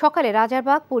 সকালে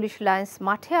রাজারবাগ পুলিশ লাইন্স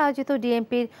মাঠে আয়োজিত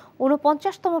ডিএমপির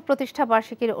 49তম প্রতিষ্ঠা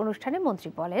বার্ষিকীর অনুষ্ঠানে মন্ত্রী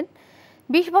বলেন,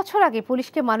 20 বছর আগে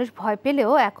পুলিশকে মানুষ ভয়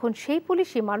পেলেও এখন সেই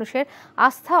পুলিশই মানুষের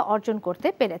আস্থা অর্জন করতে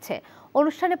পেরেছে।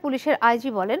 অনুষ্ঠানে পুলিশের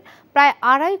আইজি বলেন, প্রায়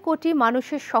 2.5 কোটি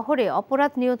মানুষের শহরে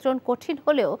অপরাধ নিয়ন্ত্রণ কঠিন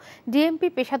হলেও ডিএমপি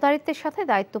পেশাদারিত্বের সাথে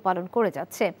দায়িত্ব পালন করে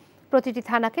যাচ্ছে। প্রতিটি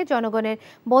থানাকে জনগণের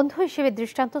বন্ধু হিসেবে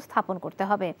দৃষ্টান্ত স্থাপন করতে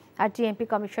হবে। আর ডিএমপি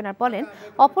কমিশনার বলেন,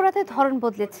 অপরাধের ধরন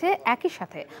বদলেছে, একই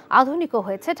সাথে আধুনিকও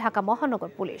হয়েছে ঢাকা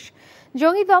মহানগর পুলিশ।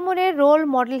 জঙ্গি দমনের রোল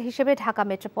মডেল হিসেবে ঢাকা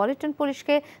মেট্রোপলিটন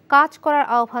পুলিশকে কাজ করার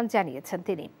আহ্বান জানিয়েছেন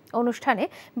তিনি। অনুষ্ঠানে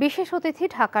বিশেষ অতিথি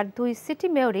ঢাকার 2 সিটি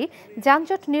মেয়রই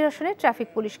যানজট নিরসনে ট্রাফিক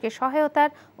পুলিশকে সহায়তার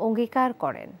অঙ্গীকার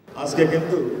করেন। আজকে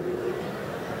কিন্তু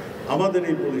আমাদের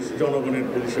এই পুলিশ জনগণের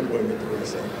পুলিশে পরিণত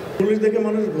হয়েছে। পুলিশ দেখে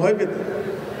মানুষ ভয় পেত,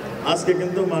 আজকে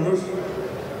কিন্তু মানুষ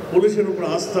পুলিশের উপর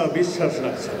আস্থা বিশ্বাস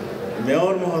রাখছে।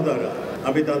 মেয়র মহোদয়রা,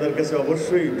 আমি তাদের কাছে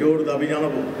অবশ্যই জোর দাবি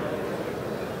জানাবো,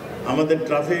 আমাদের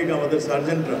ট্রাফিক, আমাদের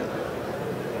সার্জেন্টরা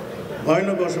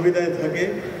ভয়ানক অসুবিধায় থাকে,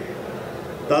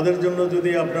 তাদের জন্য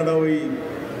যদি আপনারা ওই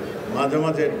মাঝে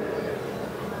মাঝে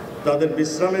তাদের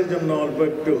বিশ্রামের জন্য অল্প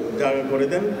একটু জায়গা করে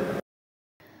দেন।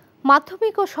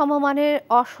 মাধ্যমিক ও সমমানের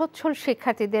অসচ্ছল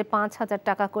শিক্ষার্থীদের 5,000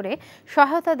 টাকা করে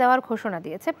সহায়তা দেওয়ার ঘোষণা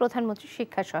দিয়েছে প্রধানমন্ত্রী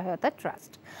শিক্ষা সহায়তা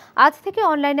ট্রাস্ট। আজ থেকে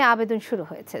অনলাইনে আবেদন শুরু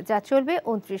হয়েছে, যা চলবে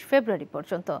 29 ফেব্রুয়ারি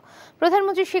পর্যন্ত।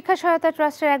 প্রধানমন্ত্রী শিক্ষা সহায়তা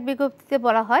ট্রাস্টের এক বিজ্ঞপ্তিতে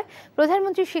বলা হয়,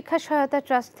 প্রধানমন্ত্রী শিক্ষা সহায়তা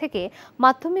ট্রাস্ট থেকে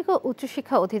মাধ্যমিক ও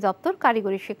উচ্চশিক্ষা অধিদপ্তর,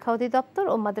 কারিগরি শিক্ষা অধিদপ্তর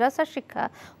ও মাদ্রাসা শিক্ষা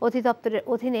অধিদপ্তরের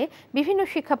অধীনে বিভিন্ন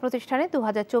শিক্ষা প্রতিষ্ঠানে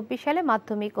 2024 সালে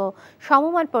মাধ্যমিক ও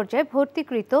সমমান পর্যায়ে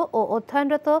ভর্তিকৃত ও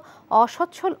অধ্যয়নরত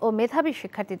অসচ্ছল ও মেধাবী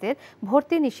শিক্ষার্থীদের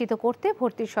ভর্তি নিশ্চিত করতে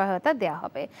ভর্তি সহায়তা দেওয়া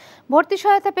হবে। ভর্তি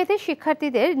সহায়তা পেতে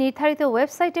শিক্ষার্থীদের নির্ধারিত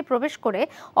ওয়েবসাইটে প্রবেশ করে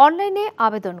অনলাইনে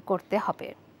আবেদন করতে হবে।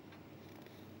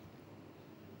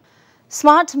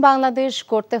 স্মার্ট বাংলাদেশ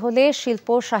গড়তে হলে শিল্প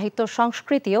সাহিত্য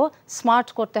সংস্কৃতিও স্মার্ট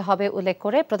করতে হবে উল্লেখ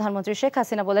করে প্রধানমন্ত্রী শেখ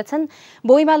হাসিনা বলেছেন,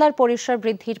 বইমেলার পরিসর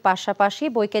বৃদ্ধির পাশাপাশি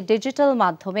বইকে ডিজিটাল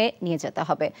মাধ্যমে নিয়ে যেতে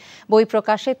হবে। বই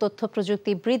প্রকাশে তথ্য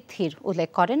প্রযুক্তি বৃদ্ধির উল্লেখ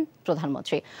করেন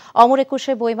প্রধানমন্ত্রী। অমর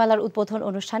একুশে বইমেলার উদ্বোধন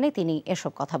অনুষ্ঠানে তিনি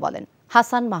এসব কথা বলেন।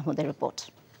 হাসান মাহমুদের রিপোর্ট।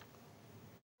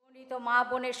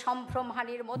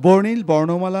 বর্ণিল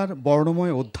বর্ণমালার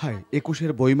বর্ণময় অধ্যায়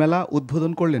 ২১-এর বইমেলা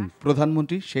উদ্বোধন করলেন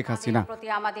প্রধানমন্ত্রী শেখ হাসিনা।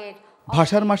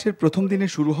 ভাষার মাসের প্রথম দিনে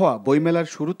শুরু হওয়া বইমেলার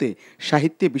শুরুতে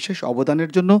সাহিত্যে বিশেষ অবদানের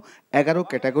জন্য ১১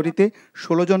 ক্যাটাগরিতে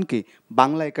 ১৬ জনকে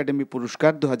বাংলা একাডেমি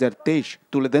পুরস্কার ২০২৩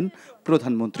 তুলে দেন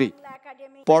প্রধানমন্ত্রী।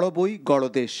 পড় বই গড়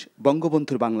দেশ,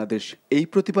 বঙ্গবন্ধুর বাংলাদেশ, এই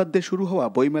প্রতিপাদ্যে শুরু হওয়া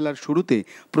বইমেলার শুরুতে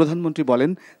প্রধানমন্ত্রী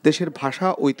বলেন, দেশের ভাষা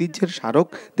ঐতিহ্যের স্মারক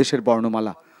দেশের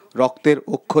বর্ণমালা। রক্তের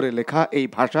অক্ষরে লেখা এই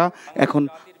ভাষা এখন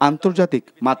আন্তর্জাতিক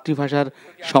মাতৃভাষার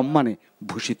সম্মানে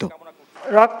ভূষিত।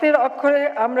 রক্তের অক্ষরে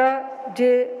আমরা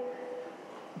যে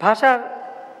ভাষার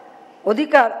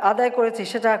অধিকার আদায় করেছি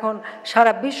সেটা এখন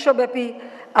সারা বিশ্বব্যাপী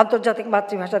আন্তর্জাতিক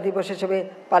মাতৃভাষা দিবস হিসেবে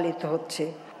পালিত হচ্ছে।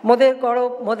 মোদের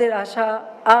গৌরব মোদের আশা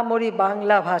আমরি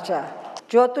বাংলা ভাষা।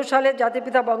 ৭৪ সালে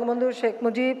জাতিপিতা বঙ্গবন্ধু শেখ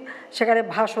মুজিব সেখানে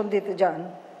ভাষণ দিতে যান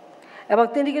এবং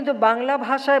তিনি কিন্তু বাংলা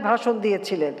ভাষায় ভাষণ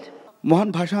দিয়েছিলেন। মহান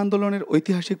ভাষা আন্দোলনের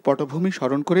ঐতিহাসিক পটভূমি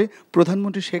স্মরণ করে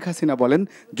প্রধানমন্ত্রী শেখ হাসিনা বলেন,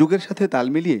 যুগের সাথে তাল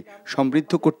মিলিয়ে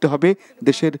সমৃদ্ধ করতে হবে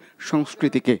দেশের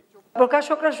সংস্কৃতিকে।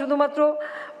 প্রকাশকরা শুধুমাত্র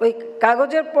ওই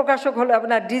কাগজের প্রকাশক হলে হবে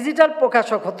না, ডিজিটাল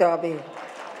প্রকাশক হতে হবে।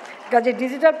 কাজে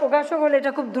ডিজিটাল প্রকাশক হলে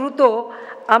এটা খুব দ্রুত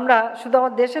আমরা শুধু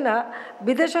আমার দেশে না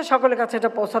বিদেশে সকলের কাছে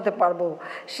এটা পৌঁছাতে পারবো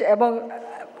এবং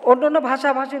অন্যান্য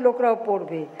ভাষাভাষী লোকরাও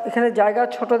পড়বে। এখানে জায়গা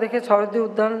ছোট দেখে সরোদী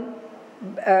উদ্যান,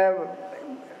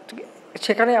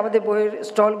 সেখানে আমাদের বইয়ের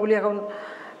স্টলগুলি এখন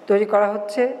তৈরি করা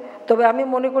হচ্ছে। তবে আমি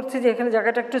মনে করছি যে এখানে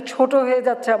জায়গাটা একটু ছোট হয়ে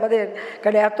যাচ্ছে আমাদের,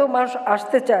 কারণ এত মানুষ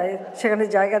আসতে চায় সেখানে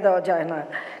জায়গা দেওয়া যায় না।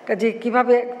 কাজে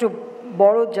কীভাবে একটু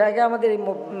বড় জায়গা আমাদের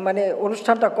মানে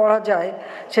অনুষ্ঠানটা করা যায়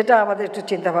সেটা আমাদের একটু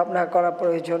চিন্তাভাবনা করা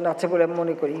প্রয়োজন আছে বলে আমি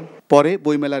মনে করি। পরে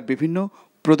বইমেলার বিভিন্ন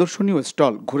প্রদর্শনী ও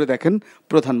স্টল ঘুরে দেখেন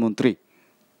প্রধানমন্ত্রী।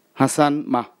 Hasan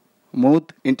Mahmud,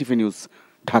 NTV news,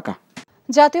 Dhaka.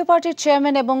 জাতীয় পার্টির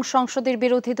চেয়ারম্যান এবং সংসদের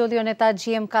বিরোধী দলীয় নেতা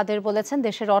GM কাদের বলেছেন,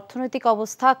 দেশের অর্থনৈতিক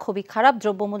অবস্থা খুবই খারাপ,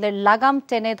 দ্রব্যমূল্যের লাগাম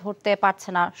টেনে ধরতে পারছে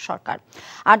না সরকার।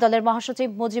 আর দলের মহাসচিব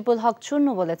মুজিবুল হক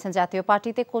চুন্নু বলেছেন, জাতীয়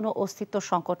পার্টিতে কোনো অস্তিত্ব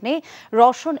সংকট নেই,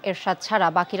 রওশন এরশাদ ছাড়া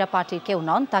বাকিরা পার্টির কেউ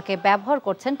নন, তাকে ব্যবহার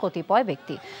করছেন কতিপয়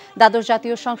ব্যক্তি। দ্বাদশ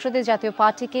জাতীয় সংসদে জাতীয়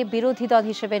পার্টিকে বিরোধী দল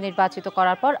হিসেবে নির্বাচিত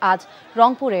করার পর আজ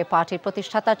রংপুরে পার্টির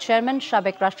প্রতিষ্ঠাতা চেয়ারম্যান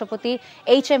সাবেক রাষ্ট্রপতি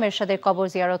HM এরশাদের কবর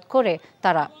জিয়ারত করে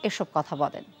তারা এসব কথা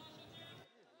বলেন।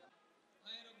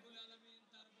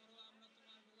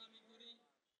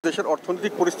 দেশের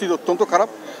অর্থনৈতিক পরিস্থিতি অত্যন্ত খারাপ,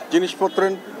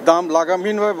 জিনিসপত্রের দাম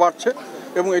লাগামহীনভাবে বাড়ছে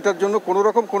এবং এটার জন্য কোনো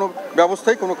রকম কোনো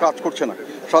ব্যবস্থাই কোনো কাজ করছে না।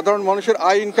 সাধারণ মানুষের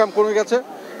আয় ইনকাম কমে গেছে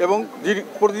এবং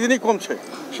প্রতিদিনই কমছে।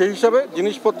 সেই হিসাবে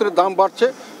জিনিসপত্রের দাম বাড়ছে,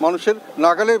 মানুষের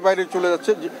নাগালের বাইরে চলে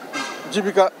যাচ্ছে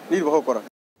জীবিকা নির্বাহ করা।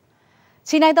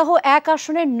 ঝিনাইদহ ১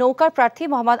 আসনের নৌকার প্রার্থী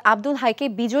মোহাম্মদ আব্দুল হাইকে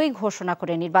বিজয়ী ঘোষণা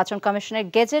করে নির্বাচন কমিশনের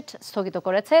গেজেট স্থগিত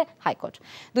করেছে হাইকোর্ট।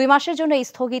 ২ মাসের জন্য এই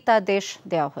স্থগিতাদেশ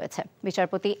দেওয়া হয়েছে।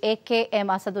 বিচারপতি AKM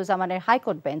আসাদুজ্জামানের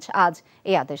হাইকোর্ট বেঞ্চ আজ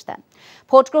এই আদেশ দেন।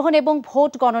 ভোট গ্রহণ এবং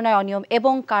ভোট গণনায় অনিয়ম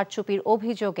এবং কারচুপির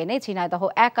অভিযোগ এনে ঝিনাইদহ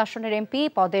 ১ আসনের MP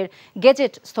পদের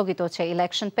গেজেট স্থগিত হচ্ছে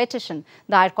ইলেকশন পিটিশন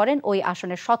দায়ের করেন ওই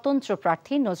আসনের স্বতন্ত্র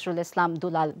প্রার্থী নজরুল ইসলাম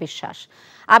দুলাল বিশ্বাস।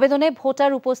 আবেদনে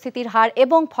ভোটার উপস্থিতির হার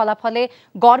এবং ফলাফলে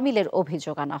গড়মিলের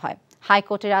অভিযোগ আনা হয়।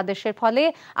 হাইকোর্টের আদেশের ফলে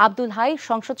আব্দুল হাই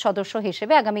সংসদ সদস্য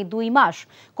হিসেবে আগামী ২ মাস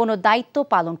কোনো দায়িত্ব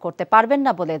পালন করতে পারবেন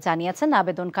না বলে জানিয়েছেন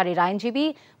আবেদনকারীর আইনজীবী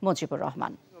মুজিবুর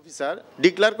রহমান। অফিসার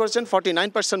ডিক্লেয়ার করেছেন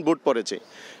 49% ভোট পড়েছে।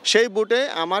 সেই ভোটে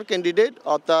আমার ক্যান্ডিডেট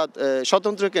অর্থাৎ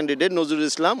স্বতন্ত্র ক্যান্ডিডেট নজরুল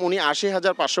ইসলাম উনি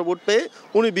 ৮০,৫০০ ভোট পেয়ে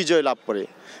উনি বিজয় লাভ করে।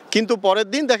 কিন্তু পরের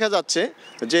দিন দেখা যাচ্ছে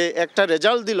যে একটা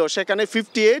রেজাল্ট দিল, সেখানে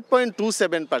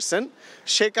 58.27%,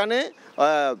 সেখানে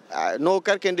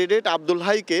নৌকার ক্যান্ডিডেট আব্দুল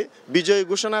হাইকে বিজয়ী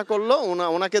ঘোষণা করলো,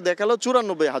 ওনাকে দেখালো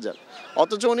 ৯৪,০০০,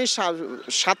 অথচ উনি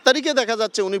 ৭ তারিখে দেখা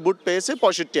যাচ্ছে উনি ভোট পেয়েছে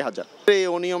 ৬৫,০০০। এই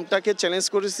অনিয়মটাকে চ্যালেঞ্জ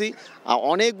করেছি।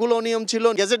 অনেকগুলো অনিয়ম ছিল,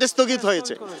 গেজেট স্থগিত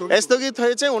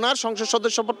হয়েছে, ওনার সংসদ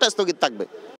সদস্য পদটা স্থগিত থাকবে।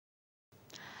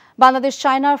 বাংলাদেশ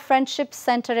চায়না ফ্রেন্ডশিপ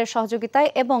সেন্টারের সহযোগিতায়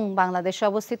এবং বাংলাদেশে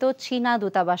অবস্থিত চীনা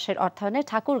দূতাবাসের অর্থায়নে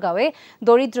ঠাকুরগাঁওয়ে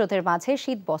দরিদ্রদের মাঝে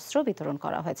শীত বস্ত্র বিতরণ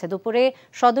করা হয়েছে। দুপুরে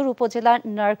সদর উপজেলার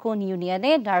নারকুন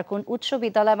ইউনিয়নে নারকুন উচ্চ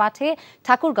বিদ্যালয় মাঠে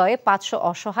ঠাকুরগাঁওয়ে ৫০০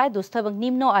 অসহায়, দুস্থ এবং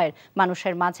নিম্ন আয়ের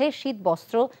মানুষের মাঝে শীত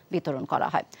বস্ত্র বিতরণ করা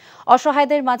হয়।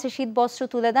 অসহায়দের মাঝে শীত বস্ত্র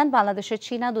তুলে দেন বাংলাদেশের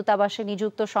চীনা দূতাবাসে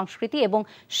নিযুক্ত সংস্কৃতি এবং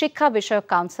শিক্ষা বিষয়ক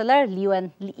কাউন্সিলর লিউয়েন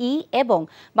ই এবং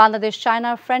বাংলাদেশ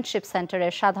চায়না ফ্রেন্ডশিপ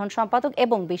সেন্টারের সাধারণ সম্পাদক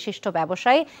এবং বিশিষ্ট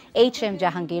ব্যবসায়ী HM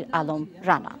জাহাঙ্গীর আলম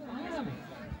রানা।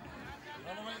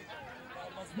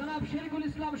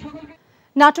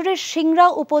 নাটোরের সিংড়া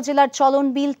উপজেলার চলন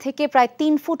বিল থেকে প্রায়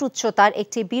 ৩ ফুট উচ্চতার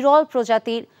একটি বিরল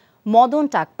প্রজাতির মদন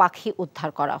টাক পাখি উদ্ধার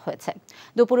করা হয়েছে।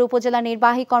 দুপুরে উপজেলা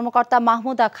নির্বাহী কর্মকর্তা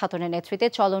মাহমুদা খাতুনের নেতৃত্বে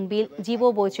চলন বিল জীব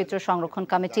বৈচিত্র্য সংরক্ষণ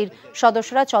কমিটির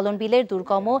সদস্যরা চলন বিলের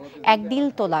দুর্গম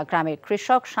একদিলতোলা গ্রামের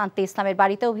কৃষক শান্তি ইসলামের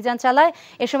বাড়িতে অভিযান চালায়।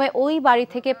 এ সময় ওই বাড়ি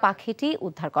থেকে পাখিটি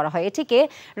উদ্ধার করা হয়। এটিকে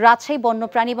রাজশাহী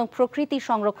বন্যপ্রাণী এবং প্রকৃতি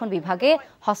সংরক্ষণ বিভাগে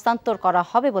হস্তান্তর করা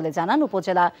হবে বলে জানান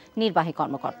উপজেলা নির্বাহী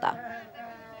কর্মকর্তা।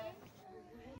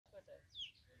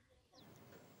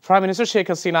 Prime Minister Sheikh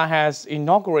Hasina has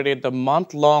inaugurated the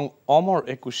month-long Omar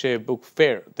Ekushe Book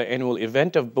Fair, the annual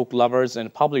event of book lovers and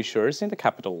publishers in the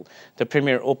capital. The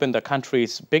premier opened the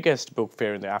country's biggest book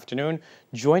fair in the afternoon,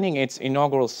 joining its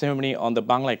inaugural ceremony on the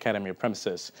Bangla Academy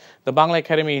premises. The Bangla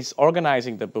Academy is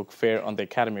organizing the book fair on the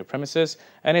Academy premises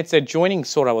and its adjoining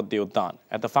Sohrawardi Udyan.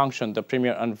 At the function, the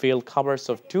premier unveiled covers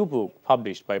of 2 books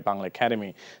published by Bangla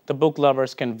Academy. The book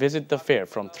lovers can visit the fair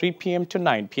from 3 p.m. to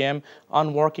 9 p.m. on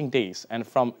working days and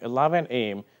from 11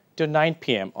 a.m. to 9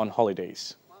 p.m. on holidays.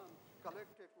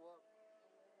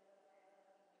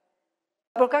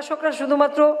 প্রকাশকরা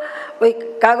শুধুমাত্র ওই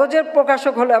কাগজের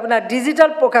প্রকাশক হলে হবে না,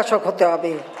 digital প্রকাশক হতে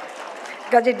হবে।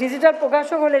 কাজে ডিজিটাল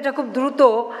প্রকাশক হলে এটা খুব দ্রুত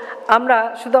আমরা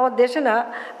শুধু আমার দেশে না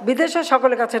বিদেশে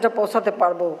সকলের কাছে এটা পৌঁছাতে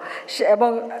পারবো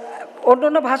এবং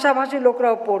অন্যান্য ভাষাভাষী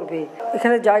লোকরাও পড়বে।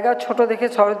 এখানে জায়গা ছোট দেখে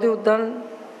সরোদি উদ্যান,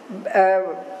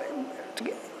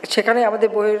 সেখানে আমাদের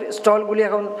বইয়ের স্টলগুলি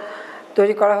এখন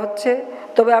তৈরি করা হচ্ছে।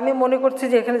 তবে আমি মনে করছি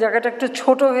যে এখানে জায়গাটা একটু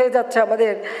ছোট হয়ে যাচ্ছে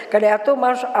আমাদের, কারণ এত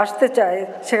মানুষ আসতে চায়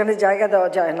সেখানে জায়গা দেওয়া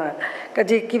যায় না।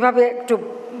 কাজে কীভাবে একটু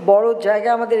বড় জায়গা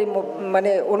আমাদের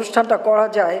মানে অনুষ্ঠানটা করা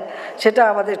যায় সেটা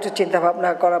আমাদের একটু চিন্তাভাবনা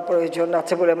করা প্রয়োজন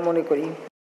আছে বলে মনে করি।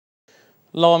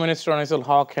 Law Minister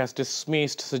Al-haj has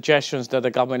dismissed suggestions that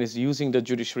the government is using the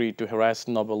judiciary to harass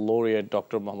Nobel laureate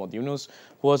Dr. Mohammad Yunus,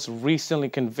 who was recently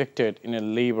convicted in a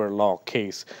labor law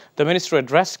case. The minister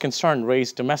addressed concern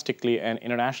raised domestically and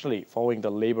internationally following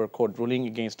the labor court ruling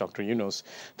against Dr. Yunus.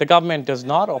 The government does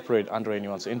not operate under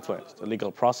anyone's influence. The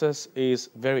legal process is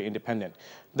very independent.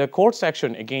 The court's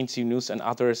action against Yunus and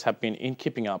others have been in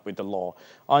keeping up with the law.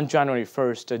 On January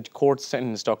 1st, the court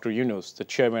sentenced Dr. Yunus, the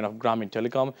chairman of Grameen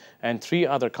Telecom, and 3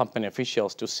 other company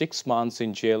officials to 6 months in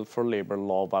jail for labor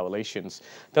law violations.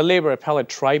 The Labor Appellate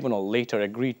Tribunal later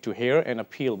agreed to hear an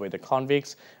appeal by the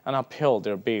convicts and upheld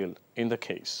their bail in the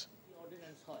case.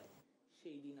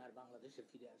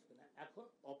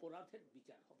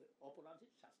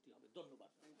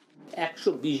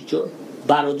 120 John,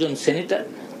 12 John senator,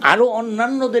 আরো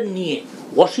অন্যান্যদের নিয়ে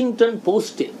Washington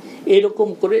পোস্টে এরকম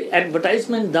করে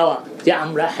advertisement দেওয়া যে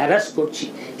আমরা harass করছি,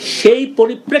 সেই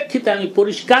পরিপ্রেক্ষিতে আমি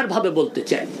পরিষ্কারভাবে বলতে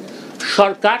চাই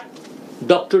সরকার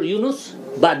ডক্টর ইউনুস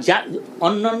বা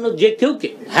অন্যান্য যে কেউকে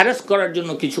হ্যারাস করার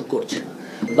জন্য কিছু করছে না।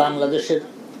 বাংলাদেশের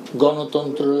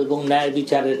গণতন্ত্র এবং ন্যায়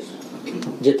বিচারের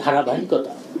যে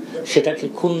ধারাবাহিকতা সেটাকে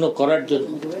ক্ষুণ্ণ করার জন্য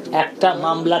একটা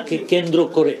মামলাকে কেন্দ্র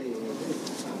করে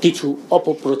কিছু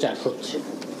অপপ্রচার হচ্ছে।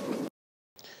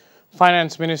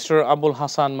 Finance Minister Abul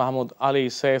Hassan Mahmood Ali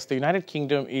says the United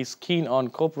Kingdom is keen on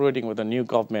cooperating with the new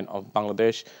government of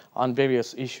Bangladesh on various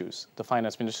issues. The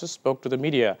Finance Minister spoke to the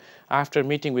media after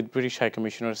meeting with British High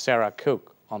Commissioner Sarah Cook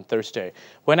on Thursday.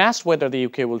 When asked whether the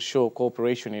UK will show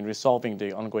cooperation in resolving the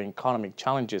ongoing economic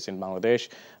challenges in Bangladesh,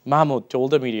 Mahmood told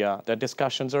the media that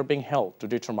discussions are being held to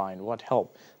determine what help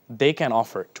they can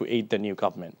offer to aid the new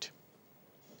government.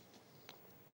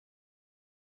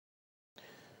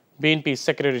 BNP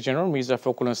Secretary General Mirza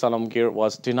Fakhrul Alamgir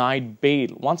was denied bail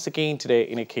once again today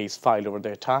in a case filed over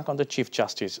the attack on the Chief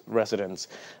Justice's residence.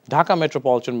 Dhaka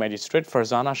Metropolitan Magistrate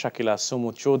Farzana Shakila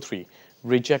Sumu Chaudhry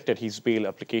rejected his bail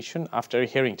application after a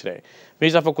hearing today.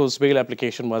 Mirza Fakhrul's bail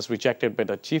application was rejected by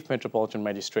the Chief Metropolitan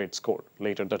Magistrates Court.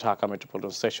 Later, the Dhaka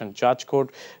Metropolitan Session Judge Court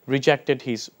rejected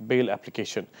his bail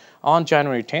application. On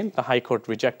January 10th, the High Court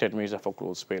rejected Mirza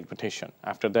Fakhrul's bail petition.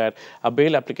 After that, a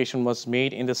bail application was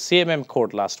made in the CMM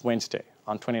Court last Wednesday.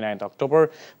 On 29th October,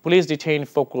 police detained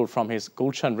Fakhrul from his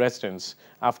Gulshan residence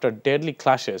after deadly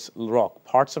clashes rocked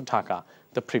parts of Dhaka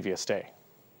the previous day.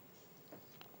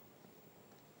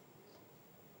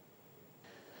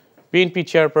 BNP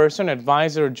chairperson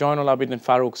advisor Joinul Abidin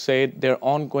Farooq said their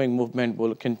ongoing movement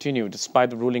will continue despite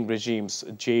the ruling regime's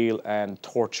jail and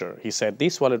torture. He said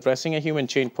this while addressing a human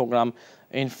change program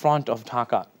in front of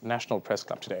Dhaka National Press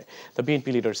Club today. The BNP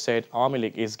leader said Awami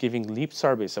League is giving lip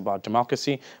service about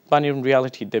democracy, but in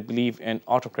reality they believe in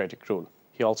autocratic rule.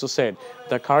 He also said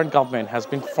the current government has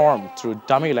been formed through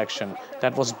dummy election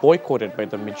that was boycotted by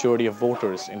the majority of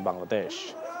voters in Bangladesh.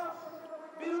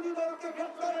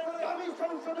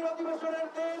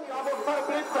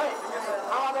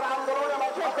 আমাদের আন্দোলনে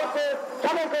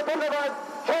ধন্যবাদ।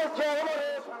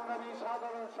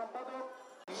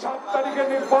 7 তারিখে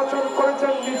নির্বাচন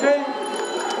করেছেন নিজেই,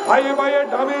 ভাইয়ে ভাইয়ে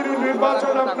ডামির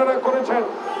নির্বাচন আপনারা করেছেন,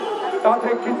 তাতে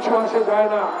কিচ্ছু আসে যায়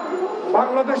না।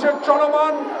 বাংলাদেশের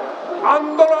চলমান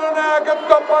আন্দোলনে এক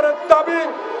দফার দাবি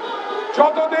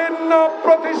যতদিন না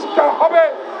প্রতিষ্ঠা হবে,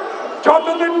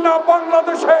 যতদিন না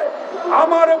বাংলাদেশে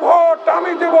আমার ভোট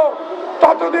আমি দেব,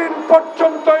 ততদিন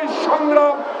পর্যন্ত এই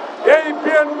সংগ্রাম, এই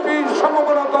বিএনপি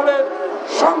সমমনা দলের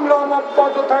সংগ্রাম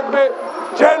অব্যাহত থাকবে।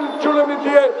 জেল জুলুমি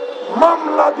দিয়ে,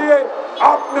 মামলা দিয়ে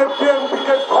আপনি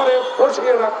বিএনপিকে ঘরে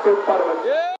বসিয়ে রাখতে পারবেন।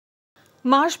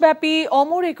 মাসব্যাপী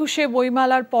অমর একুশে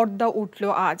বইমেলার পর্দা উঠল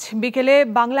আজ বিকেলে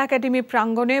বাংলা একাডেমি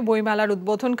প্রাঙ্গণে। বইমেলার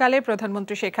উদ্বোধনকালে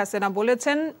প্রধানমন্ত্রী শেখ হাসিনা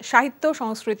বলেছেন, সাহিত্য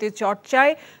সংস্কৃতি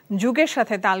চর্চায় যুগের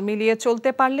সাথে তাল মিলিয়ে চলতে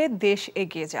পারলে দেশ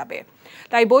এগিয়ে যাবে।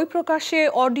 তাই বই প্রকাশে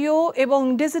অডিও এবং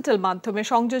ডিজিটাল মাধ্যমে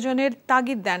সংযোজনের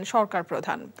তাগিদ দেন সরকার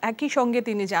প্রধান। একই সঙ্গে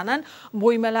তিনি জানান,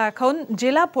 বইমেলা এখন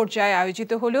জেলা পর্যায়ে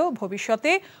আয়োজিত হলেও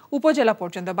ভবিষ্যতে উপজেলা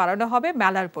পর্যন্ত বাড়ানো হবে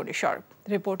মেলার পরিসর।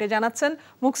 রিপোর্টে জানাচ্ছেন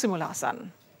মুকসিমুল হাসান।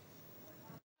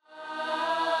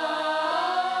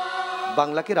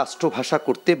 বাংলাকে রাষ্ট্রভাষা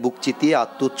করতে বুক চিতিয়ে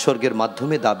আত্মোৎসর্গের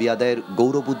মাধ্যমে দাবি আদায়ের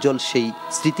গৌরবোজ্জ্বল সেই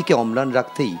স্মৃতিকে অম্লান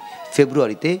রাখতেই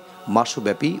ফেব্রুয়ারিতে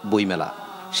মাসব্যাপী বইমেলা।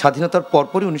 স্বাধীনতার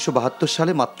পরপরই 1972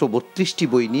 সালে মাত্র 32টি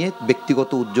বই নিয়ে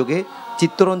ব্যক্তিগত উদ্যোগে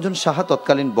চিত্তরঞ্জন সাহা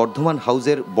তৎকালীন বর্ধমান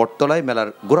হাউজের বটতলায় মেলার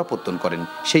গোড়াপত্তন করেন।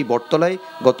 সেই বটতলায়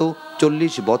গত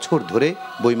 40 বছর ধরে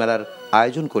বইমেলার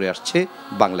আয়োজন করে আসছে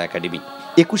বাংলা একাডেমি।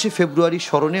 21শে ফেব্রুয়ারি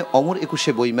স্মরণে অমর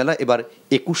একুশে বইমেলা এবার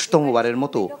 21তম বারের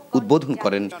মতো উদ্বোধন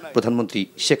করেন প্রধানমন্ত্রী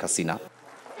শেখ হাসিনা।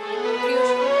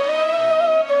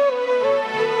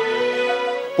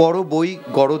 পড় বই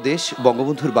গড় দেশ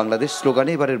বঙ্গবন্ধুর বাংলাদেশ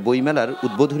স্লোগানে এবারের বইমেলার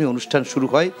উদ্বোধনী অনুষ্ঠান শুরু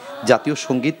হয় জাতীয়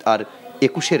সঙ্গীত আর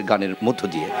 21-এর গানের মধ্য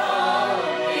দিয়ে।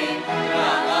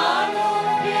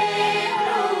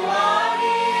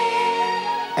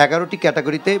 11টি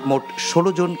ক্যাটাগরিতে মোট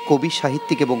 16 জন কবি,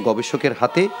 সাহিত্যিক এবং গবেষকের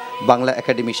হাতে বাংলা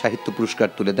একাডেমি সাহিত্য পুরস্কার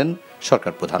তুলে দেন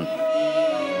সরকার প্রধান।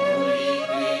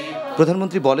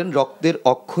 প্রধানমন্ত্রী বলেন, রক্তের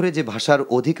অক্ষরে যে ভাষার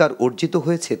অধিকার অর্জিত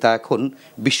হয়েছে তা এখন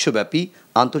বিশ্বব্যাপী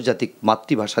আন্তর্জাতিক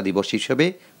মাতৃভাষা দিবস হিসেবে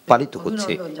পালিত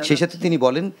হচ্ছে। সেই সাথে তিনি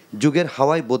বলেন, যুগের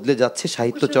হাওয়ায় বদলে যাচ্ছে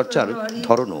সাহিত্য চর্চার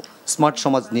ধরনও। স্মার্ট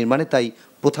সমাজ নির্মাণে তাই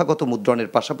প্রথাগত মুদ্রণের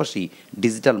পাশাপাশি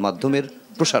ডিজিটাল মাধ্যমের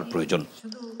প্রসার প্রয়োজন।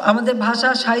 আমাদের ভাষা,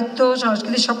 সাহিত্য,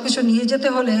 সংস্কৃতি সবকিছু নিয়ে যেতে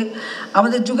হলে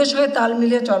আমাদের যুগের সঙ্গে তাল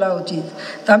মিলিয়ে চলা উচিত।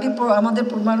 তা আমি আমাদের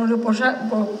মাননীয়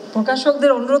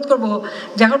প্রকাশকদের অনুরোধ করব,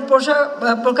 যখন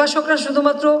প্রকাশকরা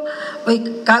শুধুমাত্র ওই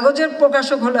কাগজের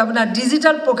প্রকাশক হলে হবে না,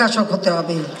 ডিজিটাল প্রকাশক হতে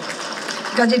হবে।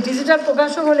 কাজে ডিজিটাল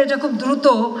প্রকাশক হলে এটা খুব দ্রুত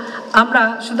আমরা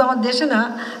শুধু আমার দেশে না,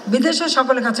 বিদেশে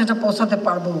সকলের কাছে এটা পৌঁছাতে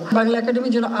পারবো। বাংলা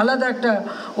একাডেমির জন্য আলাদা একটা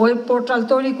ওয়েব পোর্টাল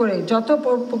তৈরি করে যত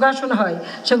প্রকাশনা হয়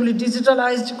সেগুলি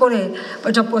ডিজিটালাইজড করে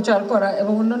এটা প্রচার করা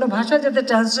এবং অন্যান্য ভাষায় যাতে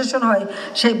ট্রান্সলেশন হয়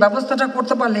সেই ব্যবস্থাটা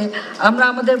করতে পারলে আমরা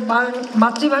আমাদের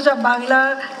মাতৃভাষা বাংলা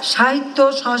সাহিত্য,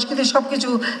 সংস্কৃতি সব কিছু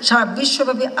সারা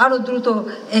বিশ্বব্যাপী আরও দ্রুত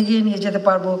এগিয়ে নিয়ে যেতে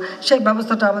পারবো। সেই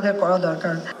ব্যবস্থাটা আমাদের করা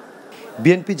দরকার।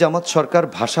 বিএনপি জামাত সরকার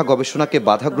ভাষা গবেষণাকে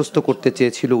বাধাগ্রস্ত করতে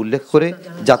চেয়েছিল উল্লেখ করে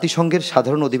জাতিসংঘের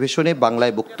সাধারণ অধিবেশনে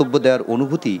বাংলায় বক্তব্য দেওয়ার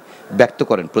অনুভূতি ব্যক্ত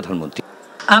করেন প্রধানমন্ত্রী।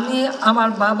 আমি আমার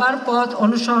বাবার পথ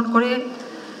অনুসরণ করে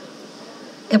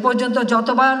এ পর্যন্ত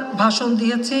যতবার ভাষণ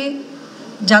দিয়েছি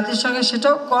জাতিসংঘে,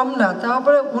 সেটাও কম না,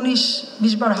 তারপরে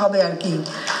 19-20 বার হবে আর কি।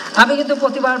 আমি কিন্তু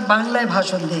প্রতিবার বাংলায়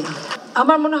ভাষণ দিই।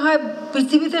 আমার মনে হয়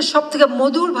পৃথিবীতে সবথেকে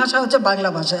মধুর ভাষা হচ্ছে বাংলা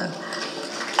ভাষা।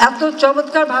 এত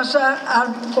চমৎকার ভাষা আর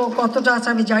কতটা আছে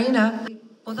আমি জানি না।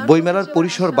 বইমেলার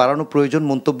পরিসর বাড়ানো প্রয়োজন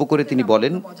মন্তব্য করে তিনি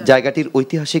বলেন, জায়গাটির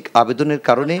ঐতিহাসিক আবেদনের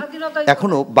কারণে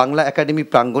এখনো বাংলা একাডেমি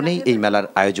প্রাঙ্গণেই এই মেলার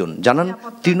আয়োজন। জানান,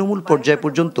 তৃণমূল পর্যায়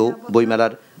পর্যন্ত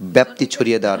বইমেলার ব্যাপ্তি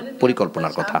ছড়িয়ে দেওয়ার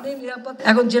পরিকল্পনার কথা।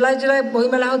 এখন জেলায় জেলায়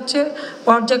বইমেলা হচ্ছে,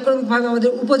 পর্যায়ক্রমিকভাবে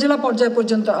আমাদের উপজেলা পর্যায়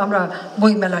পর্যন্ত আমরা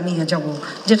বইমেলা নিয়ে যাব,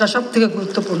 যেটা সব থেকে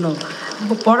গুরুত্বপূর্ণ।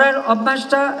 পড়ার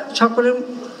অভ্যাসটা সকলের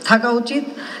থাকা উচিত।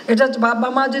 এটা বাবা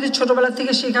মা যদি ছোটবেলা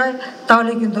থেকে শেখায়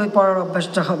তাহলে কিন্তু ওই পড়ার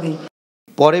অভ্যাসটা হবে।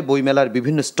 পরে বইমেলার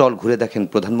বিভিন্ন স্টল ঘুরে দেখেন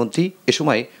প্রধানমন্ত্রী। এ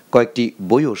সময় কয়েকটি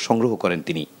বইও সংগ্রহ করেন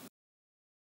তিনি।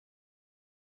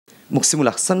 Muksimul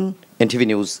Hasan, NTV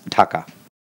news, Dhaka.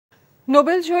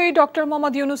 নোবেলজয়ী doctor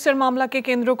Mohammad ইউনুসের মামলাকে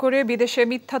কেন্দ্র করে বিদেশে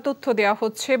মিথ্যা তথ্য দেওয়া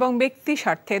হচ্ছে এবং ব্যক্তি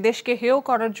স্বার্থে দেশকে হেয়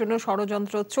করার জন্য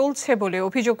ষড়যন্ত্র চলছে বলে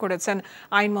অভিযোগ করেছেন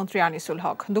আইনমন্ত্রী আনিসুল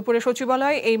হক। দুপুরে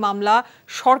সচিবালয়ে এই মামলা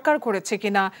সরকার করেছে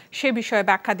কিনা সে বিষয়ে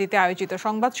ব্যাখ্যা দিতে আয়োজিত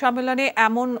সংবাদ সম্মেলনে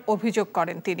এমন অভিযোগ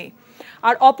করেন তিনি।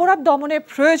 আর অপরাধ দমনে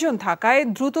প্রয়োজন থাকায়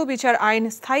দ্রুত বিচার আইন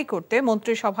স্থায়ী করতে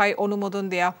মন্ত্রিসভায় অনুমোদন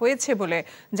দেওয়া হয়েছে বলে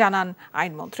জানান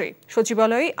আইনমন্ত্রী।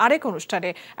 সচিবালয়ে আরেক অনুষ্ঠানে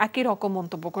একই রকম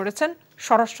মন্তব্য করেছেন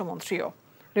স্বরাষ্ট্রমন্ত্রীও।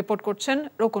 রিপোর্ট করছেন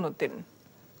রকুন উদ্দিন।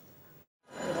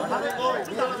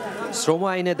 শ্রম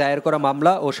আইনে দায়ের করা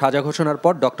মামলা ও সাজা ঘোষণার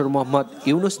পর ডক্টর মোহাম্মদ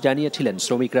ইউনুস জানিয়েছিলেন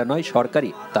শ্রমিকরা নয়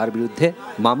সরকারই তার বিরুদ্ধে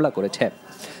মামলা করেছে।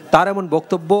 তার এমন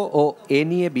বক্তব্য ও এ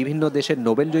নিয়ে বিভিন্ন দেশের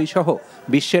নোবেলজয়ী সহ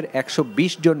বিশ্বের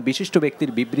 ১২০ জন বিশিষ্ট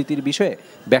ব্যক্তির বিবৃতির বিষয়ে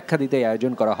ব্যাখ্যা দিতে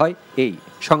আয়োজন করা হয় এই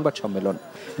সংবাদ সম্মেলন,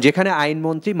 যেখানে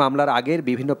আইনমন্ত্রী মামলার আগের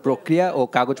বিভিন্ন প্রক্রিয়া ও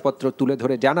কাগজপত্র তুলে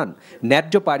ধরে জানান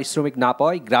ন্যায্য পারিশ্রমিক না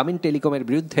পাওয়ায় গ্রামীণ টেলিকমের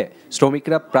বিরুদ্ধে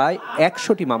শ্রমিকরা প্রায়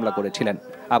 ১০০টি মামলা করেছিলেন।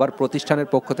 আবার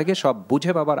প্রতিষ্ঠানের পক্ষ থেকে সব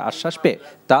বুঝে পাবার আশ্বাস পেয়ে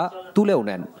তা তুলেও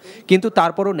নেন, কিন্তু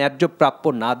তারপরও ন্যায্য প্রাপ্য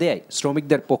না দেয়ায়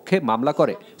শ্রমিকদের পক্ষে মামলা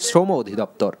করে শ্রম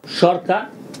অধিদপ্তর। সরকার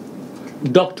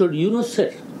ডক্টর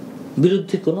ইউনুসের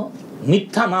বিরুদ্ধে কোনো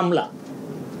মিথ্যা মামলা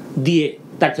দিয়ে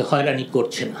তাকে হয়রানি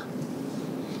করছে না।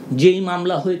 যেই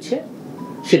মামলা হয়েছে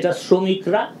সেটা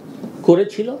শ্রমিকরা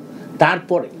করেছিল,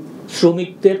 তারপরে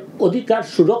শ্রমিকদের অধিকার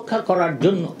সুরক্ষা করার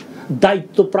জন্য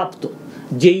দায়িত্বপ্রাপ্ত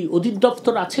যেই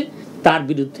অধিদপ্তর আছে তার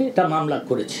বিরুদ্ধে এটা মামলা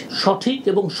করেছে। সঠিক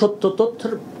এবং সত্য তথ্য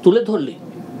তুলে ধরলে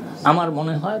আমার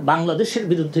মনে হয় বাংলাদেশের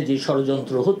বিরুদ্ধে যে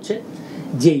ষড়যন্ত্র হচ্ছে,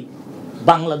 যেই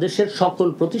বাংলাদেশের সকল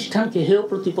প্রতিষ্ঠানকে হেয়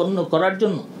প্রতিপন্ন করার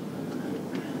জন্য,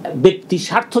 ব্যক্তি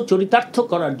স্বার্থ চরিতার্থ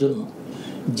করার জন্য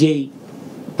যেই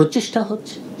প্রচেষ্টা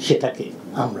হচ্ছে, সেটাকে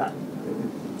আমরা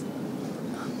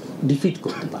ডিফিট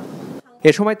করতে পারব।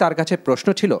 এ সময় তার কাছে প্রশ্ন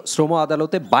ছিল, শ্রম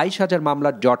আদালতে ২২,০০০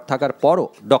 মামলার জট থাকার পরও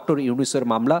ডক্টর ইউনুসের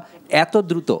মামলা এত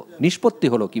দ্রুত নিষ্পত্তি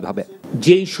হলো কিভাবে?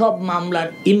 যেই সব মামলার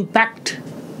ইম্প্যাক্ট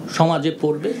সমাজে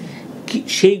পড়বে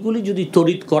সেইগুলি যদি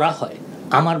তড়িৎ করা হয়,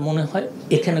 আমার মনে হয়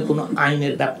এখানে কোনো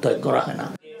আইনের ব্যত্যয় করা হয় না।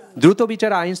 দ্রুত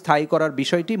বিচার আইন স্থায়ী করার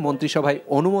বিষয়টি মন্ত্রিসভায়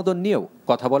অনুমোদন নিয়েও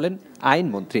কথা বলেন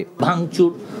আইনমন্ত্রী।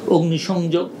 ভাঙচুর,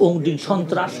 অগ্নিসংযোগ, অগ্নি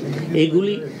সন্ত্রাস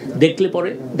এগুলি দেখলে পরে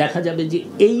দেখা যাবে যে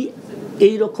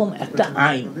এই রকম একটা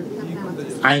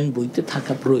আইন বইতে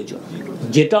থাকা প্রয়োজন।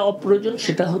 যেটা অপ্রয়োজন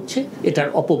সেটা হচ্ছে এটার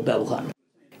অপব্যবহার।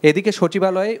 এদিকে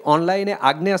সচিবালয়ে অনলাইনে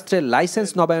আগ্নেয়াস্ত্রের লাইসেন্স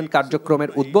নবায়ন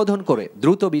কার্যক্রমের উদ্বোধন করে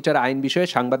দ্রুত বিচার আইন বিষয়ে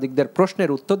সাংবাদিকদের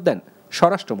প্রশ্নের উত্তর দেন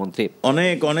স্বরাষ্ট্রমন্ত্রী।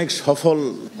 অনেক সফল,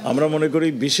 আমরা মনে করি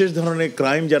বিশেষ ধরনের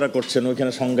ক্রাইম যারা করছেন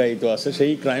ওইখানে সংজ্ঞায়িত আছে,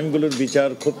 সেই ক্রাইমগুলোর বিচার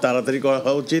খুব তাড়াতাড়ি করা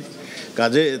হওয়া উচিত।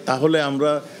 কাজে তাহলে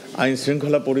আমরা আইন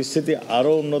শৃঙ্খলা পরিস্থিতি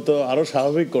আরো উন্নত, আরো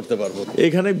স্বাভাবিক করতে পারবো।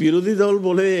 এখানে বিরোধী দল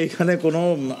বলে এখানে কোনো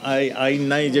আইন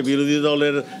নাই যে বিরোধী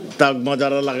দলের তাগমা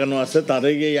যারা লাগানো আছে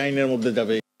তারাই এই আইনের মধ্যে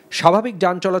যাবে। স্বাভাবিক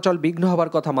যান চলাচল বিঘ্ন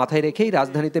হবার কথা মাথায় রেখেই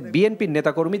রাজধানীতে বিএনপির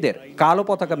নেতাকর্মীদের কালো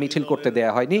পতাকা মিছিল করতে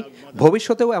দেয়া হয়নি।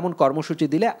 ভবিষ্যতেও এমন কর্মসূচি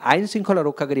দিলে আইন শৃঙ্খলা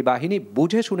রক্ষাকারী বাহিনী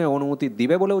বুঝে শুনে অনুমতি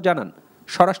দিবে বলেও জানান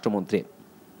স্বরাষ্ট্রমন্ত্রী।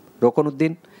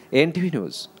 Rokonuddin, NTV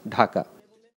news, Dhaka.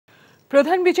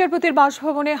 প্রধান বিচারপতির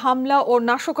বাসভবনে হামলা ও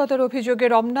নাশকতার অভিযোগে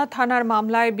রমনা থানার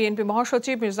মামলায় বিএনপি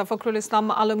মহাসচিব মির্জা ফখরুল ইসলাম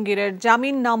আলমগীরের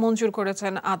জামিন নামঞ্জুর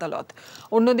করেছেন আদালত।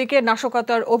 অন্যদিকে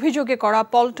নাশকতার অভিযোগে করা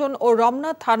পল্টন ও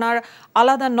রমনা থানার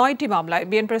আলাদা 9টি মামলায়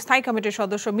বিএনপির স্থায়ী কমিটির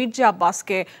সদস্য মির্জা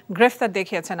আব্বাসকে গ্রেফতার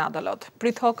দেখিয়েছেন আদালত।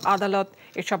 পৃথক আদালত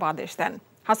এসব আদেশ দেন।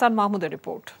 হাসান মাহমুদের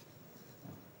রিপোর্ট।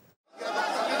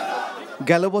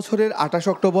 গেল বছরের ২৮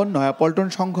 অক্টোবর নয়াপল্টন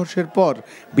সংঘর্ষের পর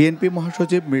বিএনপি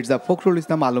মহাসচিব মির্জা ফখরুল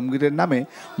ইসলাম আলমগীরের নামে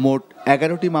মোট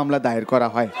 11টি মামলা দায়ের করা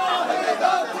হয়।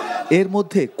 এর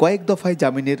মধ্যে কয়েক দফায়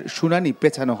জামিনের শুনানি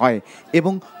পেছানো হয়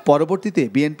এবং পরবর্তীতে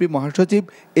বিএনপি মহাসচিব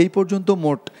এই পর্যন্ত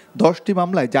মোট 10টি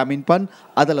মামলায় জামিন পান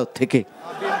আদালত থেকে।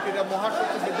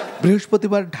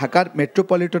 বৃহস্পতিবার ঢাকার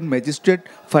মেট্রোপলিটন ম্যাজিস্ট্রেট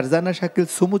ফারজানা শাকিল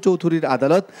সুমু চৌধুরীর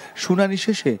আদালত শুনানি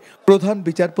শেষে প্রধান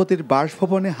বিচারপতির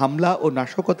বাসভবনে হামলা ও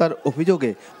নাশকতার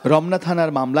অভিযোগে রমনা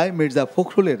থানার মামলায় মির্জা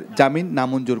ফখরুলের জামিন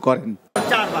নামঞ্জুর করেন।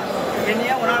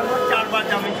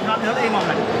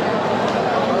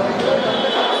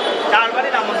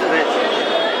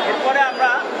 এরপরে আমরা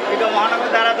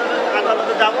মহানগর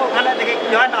আদালতে যাবো, ওখানে দেখে কি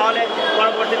হয়, না হলে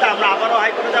পরবর্তীতে আমরা আবারও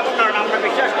হাইকোর্টে যাবো, কারণ আমরা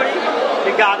বিশ্বাস করি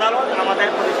যে আদালত আমাদের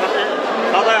পরিষদে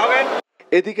সদয় হবেন।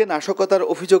 এদিকে নাশকতার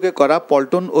অভিযোগে করা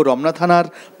পল্টন ও রমনা থানার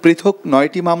পৃথক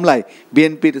 9টি মামলায়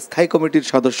বিএনপির স্থায়ী কমিটির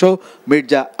সদস্য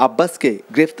মির্জা আব্বাসকে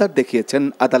গ্রেফতার দেখিয়েছেন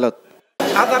আদালত।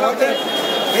 আদালতে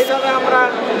এইভাবে আমরা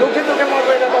দুঃখে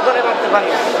মরবো এটা কখনোই ভাবতে পারি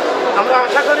না। আমরা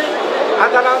আশা করি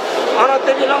আদালত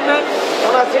অনতি বিলম্বে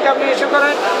ওনার সিট ইস্যু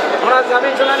করেন, ওনার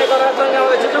জামিন শুনানি করার জন্য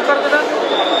আমাদের সুযোগ করে দেবেন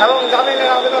এবং জামিনের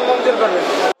আবেদন মঞ্জুর করবেন।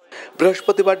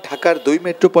 বৃহস্পতিবার ঢাকার 2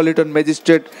 মেট্রোপলিটন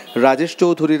ম্যাজিস্ট্রেট রাজেশ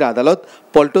চৌধুরীর আদালত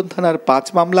পল্টন থানার 5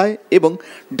 মামলায় এবং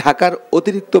ঢাকার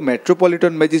অতিরিক্ত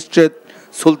মেট্রোপলিটন ম্যাজিস্ট্রেট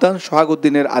সুলতান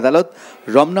সোহাগউদ্দিনের আদালত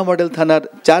রমনা মডেল থানার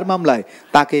 4 মামলায়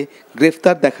তাকে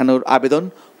গ্রেফতার দেখানোর আবেদন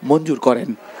মঞ্জুর করেন।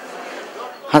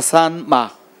 Hasan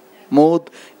Mahmud,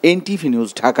 NTV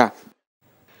news, Dhaka.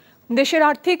 দেশের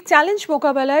আর্থিক চ্যালেঞ্জ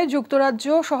মোকাবেলায় যুক্তরাজ্য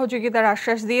সহযোগিতার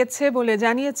আশ্বাস দিয়েছে বলে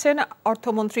জানিয়েছেন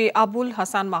অর্থমন্ত্রী আবুল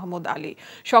হাসান মাহমুদ আলী।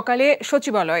 সকালে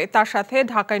সচিবালয়ে তার সাথে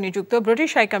ঢাকায় নিযুক্ত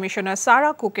ব্রিটিশ হাইকমিশনার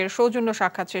সারা কুকের সৌজন্য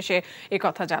সাক্ষাৎ শেষে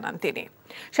একথা জানান তিনি।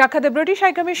 সাক্ষাতে ব্রিটিশ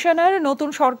হাইকমিশনার নতুন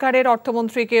সরকারের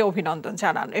অর্থমন্ত্রীকে অভিনন্দন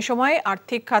জানান। এ সময়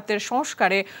আর্থিক খাতের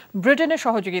সংস্কারে ব্রিটেনের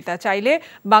সহযোগিতা চাইলে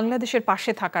বাংলাদেশের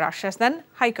পাশে থাকার আশ্বাস দেন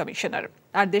হাইকমিশনার।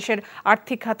 আর দেশের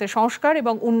আর্থিক খাতের সংস্কার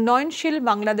এবং উন্নয়নশীল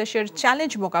বাংলাদেশের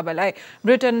চ্যালেঞ্জ মোকাবেলায়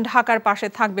ব্রিটেন ঢাকার পাশে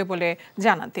থাকবে বলে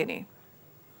জানান তিনি।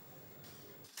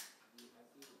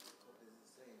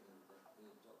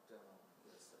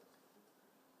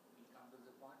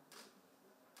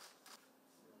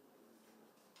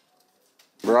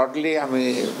 ব্রডলি আমি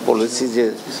বলেছি যে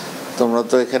তোমরা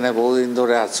তো এখানে বহুদিন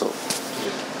ধরে আছো,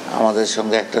 আমাদের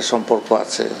সঙ্গে একটা সম্পর্ক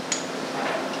আছে,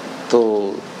 তো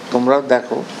তোমরা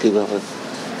দেখো কিভাবে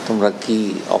তোমরা কি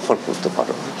অফার করতে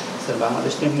পারো।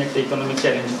 বাংলাদেশ এমনি একটা ইকোনমিক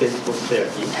চ্যালেঞ্জ ফেস করছে আর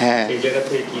কি, এই জায়গা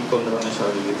থেকে কি কোন ধরনের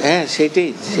সহযোগিতা? হ্যাঁ, সেটাই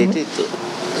তো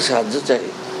সাহায্য চাই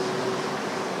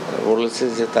বলেছে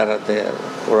যে তারা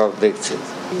ওরা দেখছে।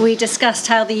 We discussed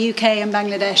how the UK and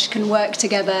Bangladesh can work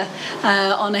together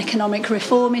on economic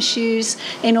reform issues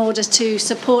in order to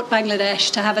support Bangladesh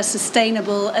to have a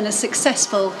sustainable and a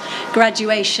successful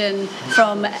graduation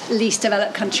from least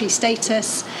developed country status,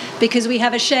 because we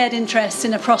have a shared interest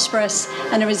in a prosperous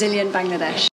and a resilient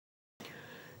Bangladesh.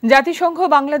 জাতিসংঘ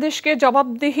বাংলাদেশকে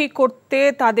জবাবদিহি করতে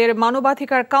তাদের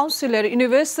মানবাধিকার কাউন্সিলের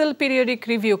universal periodic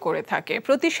review করে থাকে।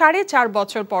 প্রতি 4.5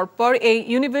 বছর পর এই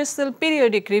ইউনিভার্সাল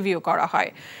পিরিয়ডিক রিভিউ করা হয়।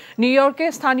 নিউ ইয়র্কে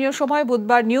স্থানীয় সময়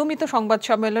বুধবার নিয়মিত সংবাদ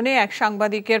সম্মেলনে এক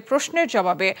সাংবাদিকের প্রশ্নের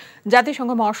জবাবে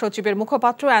জাতিসংঘ মহাসচিবের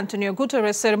মুখপাত্র অ্যান্টনিও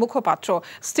গুটেরেসের মুখপাত্র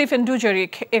স্টিফেন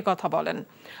ডুজারিক একথা বলেন।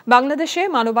 বাংলাদেশে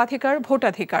মানবাধিকার,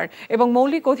 ভোটাধিকার এবং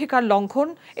মৌলিক অধিকার লঙ্ঘন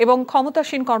এবং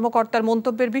ক্ষমতাসীন কর্মকর্তার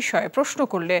মন্তব্যের বিষয়ে প্রশ্ন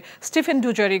করলে স্টিফেন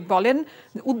ডুজারিক বলেন,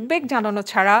 উদ্বেগ জানানো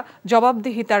ছাড়া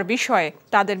জবাবদিহিতার বিষয়ে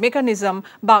তাদের মেকানিজম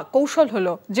বা কৌশল হল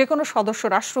যে কোনো সদস্য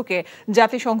রাষ্ট্রকে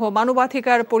জাতিসংঘ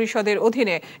মানবাধিকার পরিষদের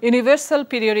অধীনে ইউনিভার্সাল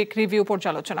পিরিয়ডিক রিভিউ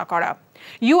পর্যালোচনা করা।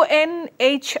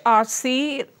 UNHRC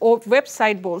ও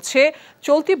ওয়েবসাইট বলছে,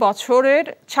 চলতি বছরের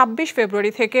 26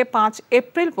 ফেব্রুয়ারি থেকে 5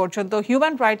 এপ্রিল পর্যন্ত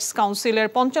হিউম্যান রাইটস কাউন্সিলের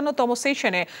 55তম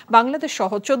সেশনে বাংলাদেশ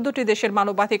সহ 14টি দেশের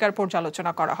মানবাধিকার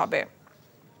পর্যালোচনা করা হবে।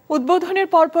 উদ্বোধনের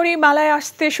পরপরই মেলায়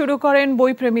আসতে শুরু করেন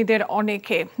বইপ্রেমীদের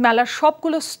অনেকে। মেলার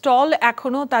সবগুলো স্টল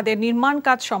এখনও তাদের নির্মাণ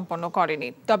কাজ সম্পন্ন করেনি,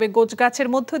 তবে গোছগাছের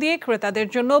মধ্য দিয়ে ক্রেতাদের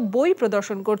জন্য বই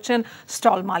প্রদর্শন করছেন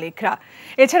স্টল মালিকরা।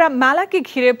 এছাড়া মেলাকে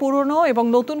ঘিরে পুরনো এবং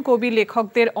নতুন কবি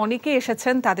লেখকদের অনেকে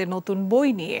এসেছেন তাদের নতুন বই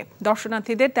নিয়ে।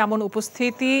 দর্শনার্থীদের তেমন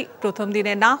উপস্থিতি প্রথম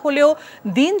দিনে না হলেও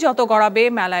দিন যত গড়াবে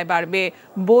মেলায় বাড়বে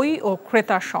বই ও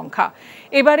ক্রেতার সংখ্যা।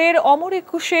 এবারের অমর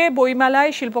একুশে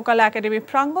বইমেলায় শিল্পকলা একাডেমি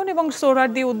প্রাঙ্গণ এবং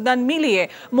সোহরাওয়ার্দী উদ্যান মিলিয়ে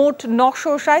মোট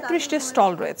 937টি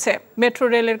স্টল রয়েছে। মেট্রো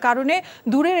রেলের কারণে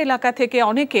দূরের এলাকা থেকে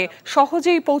অনেকে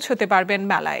সহজেই পৌঁছতে পারবেন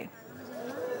মেলায়।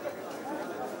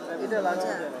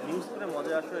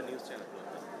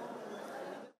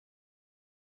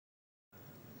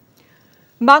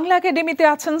 বাংলা একাডেমিতে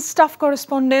আছেন স্টাফ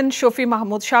করেসপন্ডেন্ট শফি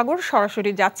মাহমুদ সাগর।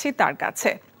 সরাসরি যাচ্ছি তার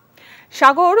কাছে।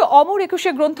 সাগর, অমর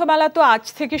একুশে গ্রন্থমেলা তো আজ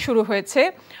থেকে শুরু হয়েছে,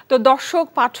 তো দর্শক,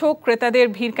 পাঠক, ক্রেতাদের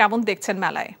ভিড় কেমন দেখছেন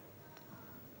মেলায়?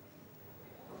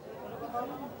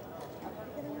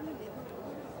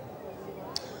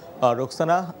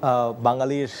 রোকসানা,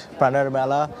 বাঙালির প্রাণের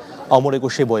মেলা অমর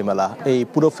একুশে বইমেলা এই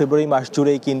পুরো ফেব্রুয়ারি মাস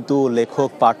জুড়েই কিন্তু লেখক,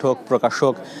 পাঠক,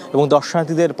 প্রকাশক এবং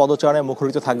দর্শনার্থীদের পদচারণায়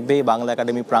মুখরিত থাকবে বাংলা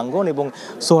একাডেমি প্রাঙ্গণ এবং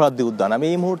সোহরাওয়ার্দী উদ্যান। আমি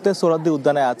এই মুহূর্তে সোহরাওয়ার্দী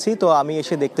উদ্যানে আছি। তো আমি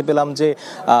এসে দেখতে পেলাম যে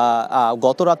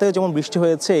গত রাতে যেমন বৃষ্টি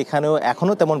হয়েছে, এখানেও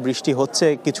এখনও তেমন বৃষ্টি হচ্ছে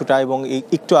কিছুটা, এবং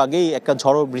একটু আগেই একটা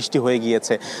ঝড়ো বৃষ্টি হয়ে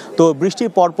গিয়েছে। তো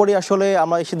বৃষ্টির পরপরই আসলে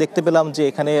আমরা এসে দেখতে পেলাম যে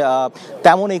এখানে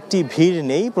তেমন একটি ভিড়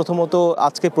নেই। প্রথমত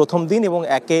আজকে প্রথম দিন এবং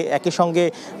একই সঙ্গে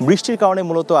বৃষ্টির কারণে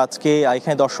মূলত আজকে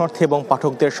এখানে দর্শনার্থী এবং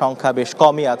পাঠকদের সংখ্যা বেশ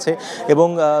কমই আছে, এবং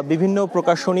বিভিন্ন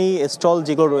প্রকাশনী স্টল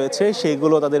যেগুলো রয়েছে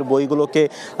সেগুলো তাদের বইগুলোকে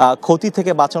ক্ষতি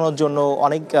থেকে বাঁচানোর জন্য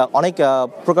অনেক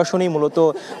প্রকাশনী মূলত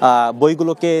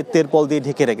বইগুলোকে তেরপল দিয়ে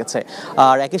ঢেকে রেখেছে।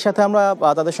 আর একই সাথে আমরা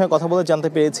তাদের সঙ্গে কথা বলে জানতে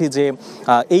পেরেছি যে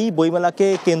এই বইমেলাকে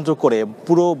কেন্দ্র করে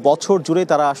পুরো বছর জুড়ে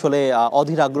তারা আসলে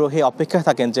অধীর আগ্রহে অপেক্ষায়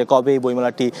থাকেন যে কবে এই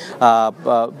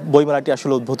বইমেলাটি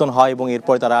আসলে উদ্বোধন হয় এবং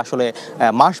এরপরে তারা আসলে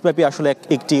মাসব্যাপী আসলে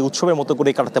একটি উৎসবের মতো করে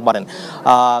কাটাতে পারেন।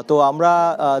 তো তো আমরা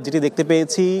যেটি দেখতে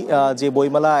পেয়েছি যে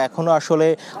বইমেলা এখনো আসলে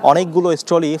অনেকগুলো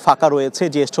স্টলই ফাঁকা রয়েছে,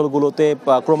 যে স্টলগুলোতে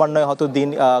ক্রমান্বয়ে হয়তো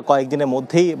কয়েকদিনের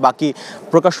মধ্যেই বাকি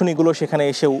প্রকাশনীগুলো সেখানে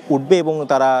এসে উঠবে এবং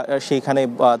তারা সেইখানে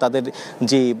তাদের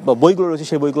যে বইগুলো রয়েছে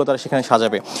সেই বইগুলো তারা সেখানে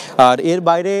সাজাবে। আর এর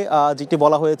বাইরে যেটি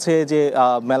বলা হয়েছে যে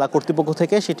মেলা কর্তৃপক্ষ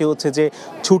থেকে, সেটি হচ্ছে যে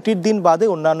ছুটির দিন বাদে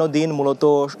অন্যান্য দিন মূলত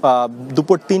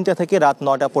দুপুর 3টা থেকে রাত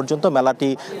 9টা পর্যন্ত মেলাটি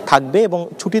থাকবে এবং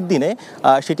ছুটির দিনে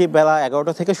সেটি বেলা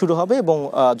 11টা থেকে শুরু হবে এবং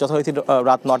যথারীতি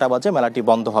রাত 9টা বাজে মেলাটি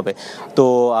বন্ধ হবে। তো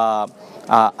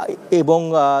এবং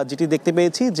যেটি দেখতে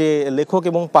পেয়েছি যে লেখক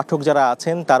এবং পাঠক যারা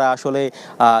আছেন তারা আসলে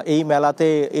এই মেলাতে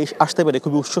আসতে পেরে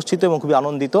খুবই উচ্ছ্বসিত এবং খুবই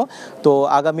আনন্দিত। তো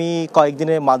আগামী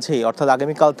কয়েকদিনের মাঝেই, অর্থাৎ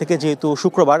আগামীকাল থেকে, যেহেতু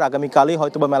শুক্রবার, আগামীকালই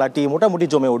হয়তোবা মেলাটি মোটামুটি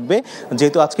জমে উঠবে।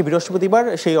 যেহেতু আজকে বৃহস্পতিবার,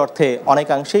 সেই অর্থে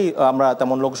অনেকাংশেই আমরা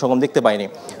তেমন লোক সমাগম দেখতে পাইনি।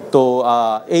 তো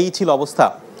এই ছিল অবস্থা।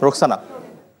 রোকসানা।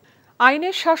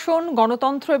 আইনের শাসন,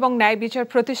 গণতন্ত্র এবং ন্যায় বিচার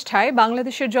প্রতিষ্ঠায়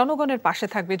বাংলাদেশের জনগণের পাশে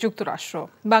থাকবে যুক্তরাষ্ট্র।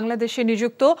 বাংলাদেশে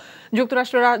নিযুক্ত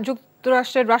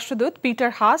যুক্তরাষ্ট্রের রাষ্ট্রদূত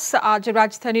পিটার হাস আজ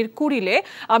রাজধানীর কুড়িলে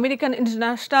আমেরিকান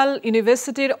ইন্টারন্যাশনাল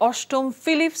ইউনিভার্সিটির 8ম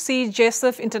Philip C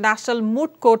জেসেফ international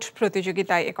mood court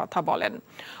প্রতিযোগিতায় একথা বলেন।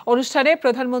 অনুষ্ঠানে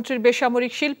প্রধানমন্ত্রীর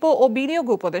বেসামরিক শিল্প ও বিনিয়োগ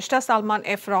উপদেষ্টা সালমান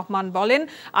এফ রহমান বলেন,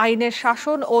 আইনের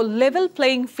শাসন ও লেভেল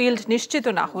প্লেইং ফিল্ড নিশ্চিত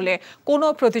না হলে কোনো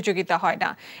প্রতিযোগিতা হয় না।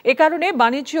 এ কারণে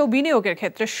বাণিজ্য ও বিনিয়োগের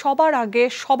ক্ষেত্রে সবার আগে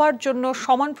সবার জন্য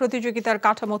সমান প্রতিযোগিতার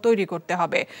কাঠামো তৈরি করতে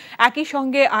হবে। একই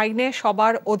সঙ্গে আইনে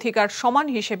সবার অধিকার সমান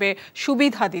হিসেবে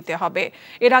সুবিধা দিতে হবে।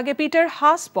 এর আগে পিটার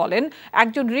হাস বলেন,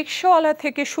 একজন রিকশাওয়ালা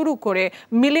থেকে শুরু করে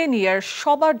মিলেনিয়ার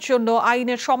সবার জন্য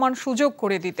আইনের সমান সুযোগ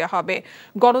করে দিতে হবে।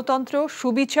 গণতন্ত্র,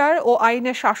 সুবিচার ও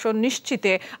আইনের শাসন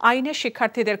নিশ্চিতে আইনের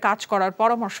শিক্ষার্থীদের কাজ করার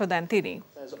পরামর্শ দেন তিনি।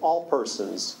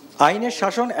 আইনের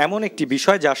শাসন এমন একটি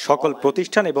বিষয় যা সকল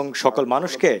প্রতিষ্ঠান এবং সকল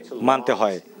মানুষকে মানতে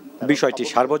হয়। বিষয়টি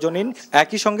সার্বজনীন,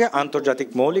 একই সঙ্গে আন্তর্জাতিক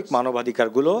মৌলিক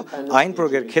মানবাধিকারগুলো আইন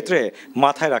প্রয়োগের ক্ষেত্রে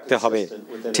মাথায় রাখতে হবে।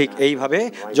 ঠিক এইভাবে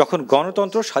যখন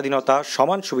গণতন্ত্র, স্বাধীনতা,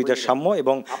 সমান সুবিধার সাম্য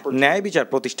এবং ন্যায় বিচার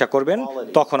প্রতিষ্ঠা করবেন,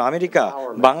 তখন আমেরিকা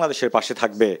বাংলাদেশের পাশে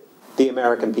থাকবে।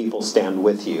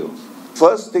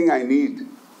 First thing I need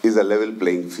is a level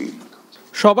playing field.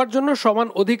 সবার জন্য সমান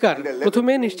অধিকার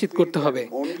প্রথমে নিশ্চিত করতে হবে।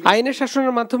 আইনের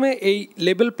শাসনের মাধ্যমে এই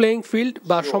লেভেল প্লেইং ফিল্ড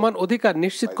বা সমান অধিকার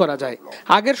নিশ্চিত করা যায়।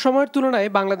 আগের সময়ের তুলনায়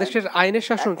বাংলাদেশের আইনের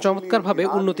শাসন চমৎকারভাবে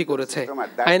উন্নতি করেছে।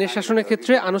 আইনের শাসনের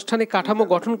ক্ষেত্রে আনুষ্ঠানিক কাঠামো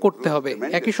গঠন করতে হবে।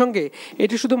 একই সঙ্গে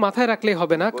এটি শুধু মাথায় রাখলেই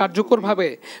হবে না, কার্যকরভাবে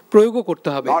প্রয়োগও করতে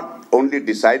হবে। Not only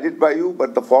decided by you, but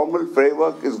the formal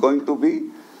framework is going to be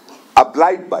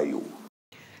applied by you.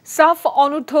 সাফ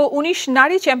অনূর্ধ্ব 19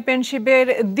 নারী চ্যাম্পিয়নশিপের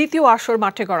দ্বিতীয় আসর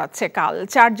মাঠে গড়াচ্ছে কাল।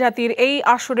 4 জাতির এই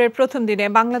আসরের প্রথম দিনে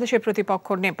বাংলাদেশের প্রতিপক্ষ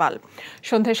নেপাল।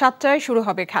 সন্ধ্যে 7টায় শুরু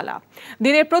হবে খেলা।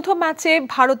 দিনের প্রথম ম্যাচে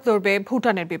ভারত লড়বে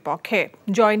ভুটানের বিপক্ষে।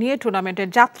 জয় নিয়ে টুর্নামেন্টের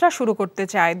যাত্রা শুরু করতে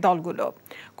চায় দলগুলো।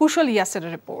 কুশল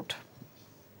ইয়াসেরের রিপোর্ট।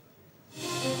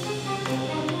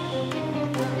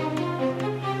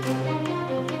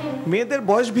 মেয়েদের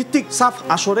বয়সভিত্তিক সাফ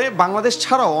আসরে বাংলাদেশ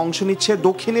ছাড়াও অংশ নিচ্ছে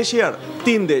দক্ষিণ এশিয়ার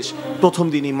 3 দেশ। প্রথম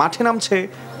দিনই মাঠে নামছে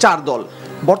 4 দল।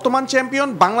 বর্তমান চ্যাম্পিয়ন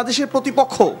বাংলাদেশের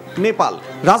প্রতিপক্ষ নেপাল।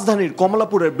 রাজধানীর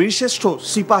কমলাপুরের বীরশ্রেষ্ঠ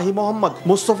সিপাহী মোহাম্মদ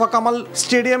মোস্তফা কামাল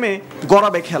স্টেডিয়ামে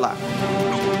গড়াবে খেলা।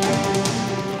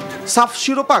 সাফ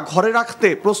শিরোপা ঘরে রাখতে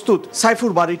প্রস্তুত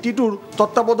সাইফুর বাড়ি টিটুর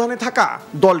তত্ত্বাবধানে থাকা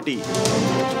দলটি।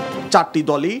 4টি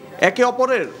দলই একে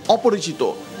অপরের অপরিচিত,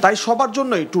 তাই সবার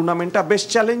জন্যই টুর্নামেন্টটা বেশ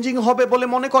চ্যালেঞ্জিং হবে বলে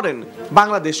মনে করেন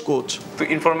বাংলাদেশ কোচ। তো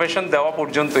ইনফরমেশন দেওয়া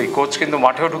পর্যন্তই কোচ কিন্তু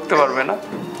মাঠেও ঢুকতে পারবে না,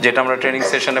 যেটা আমরা ট্রেনিং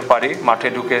সেশনে পারি। মাঠে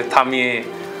ঢুকে থামিয়ে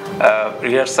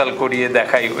রিহার্সাল করিয়ে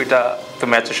দেখাই, ওইটা তো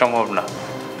ম্যাচে সম্ভব না।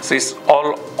 So it's all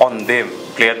on them,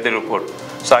 প্লেয়ারদের উপর।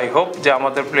 সো আই হোপ যে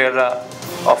আমাদের প্লেয়াররা,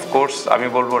 অফকোর্স আমি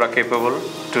বলবো ওরা কেপেবল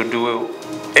টু ডু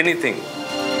এনিথিং।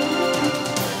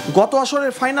 গত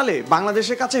আসরের ফাইনালে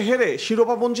বাংলাদেশের কাছে হেরে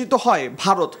শিরোপা বঞ্চিত হয়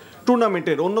ভারত।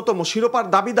 টুর্নামেন্টের অন্যতম শিরোপার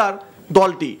দাবিদার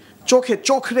দলটি। চোখে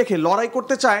চোখ রেখে লড়াই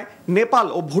করতে চায় নেপাল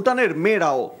ও ভুটানের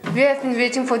মেয়েরাও। We have been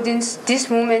waiting for this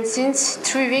moment since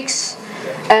 3 weeks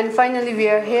and finally we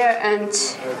are here, and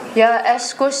yeah, as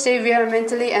coach say, we are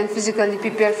mentally and physically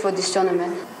prepared for this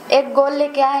tournament. एक गोल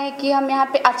लेके आए हैं कि हम यहाँ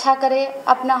पे अच्छा करें,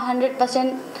 अपना 100%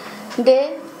 दे।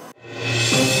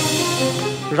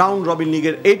 রাউন্ড রবিন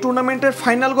লিগের এই টুর্নামেন্টের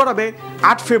ফাইনাল গড়াবে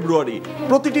 8 ফেব্রুয়ারি।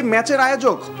 প্রতিটি ম্যাচের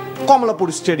আয়োজক কমলাপুর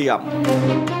স্টেডিয়াম।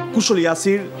 কুশল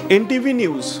ইয়াসির, NTV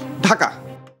নিউজ, ঢাকা।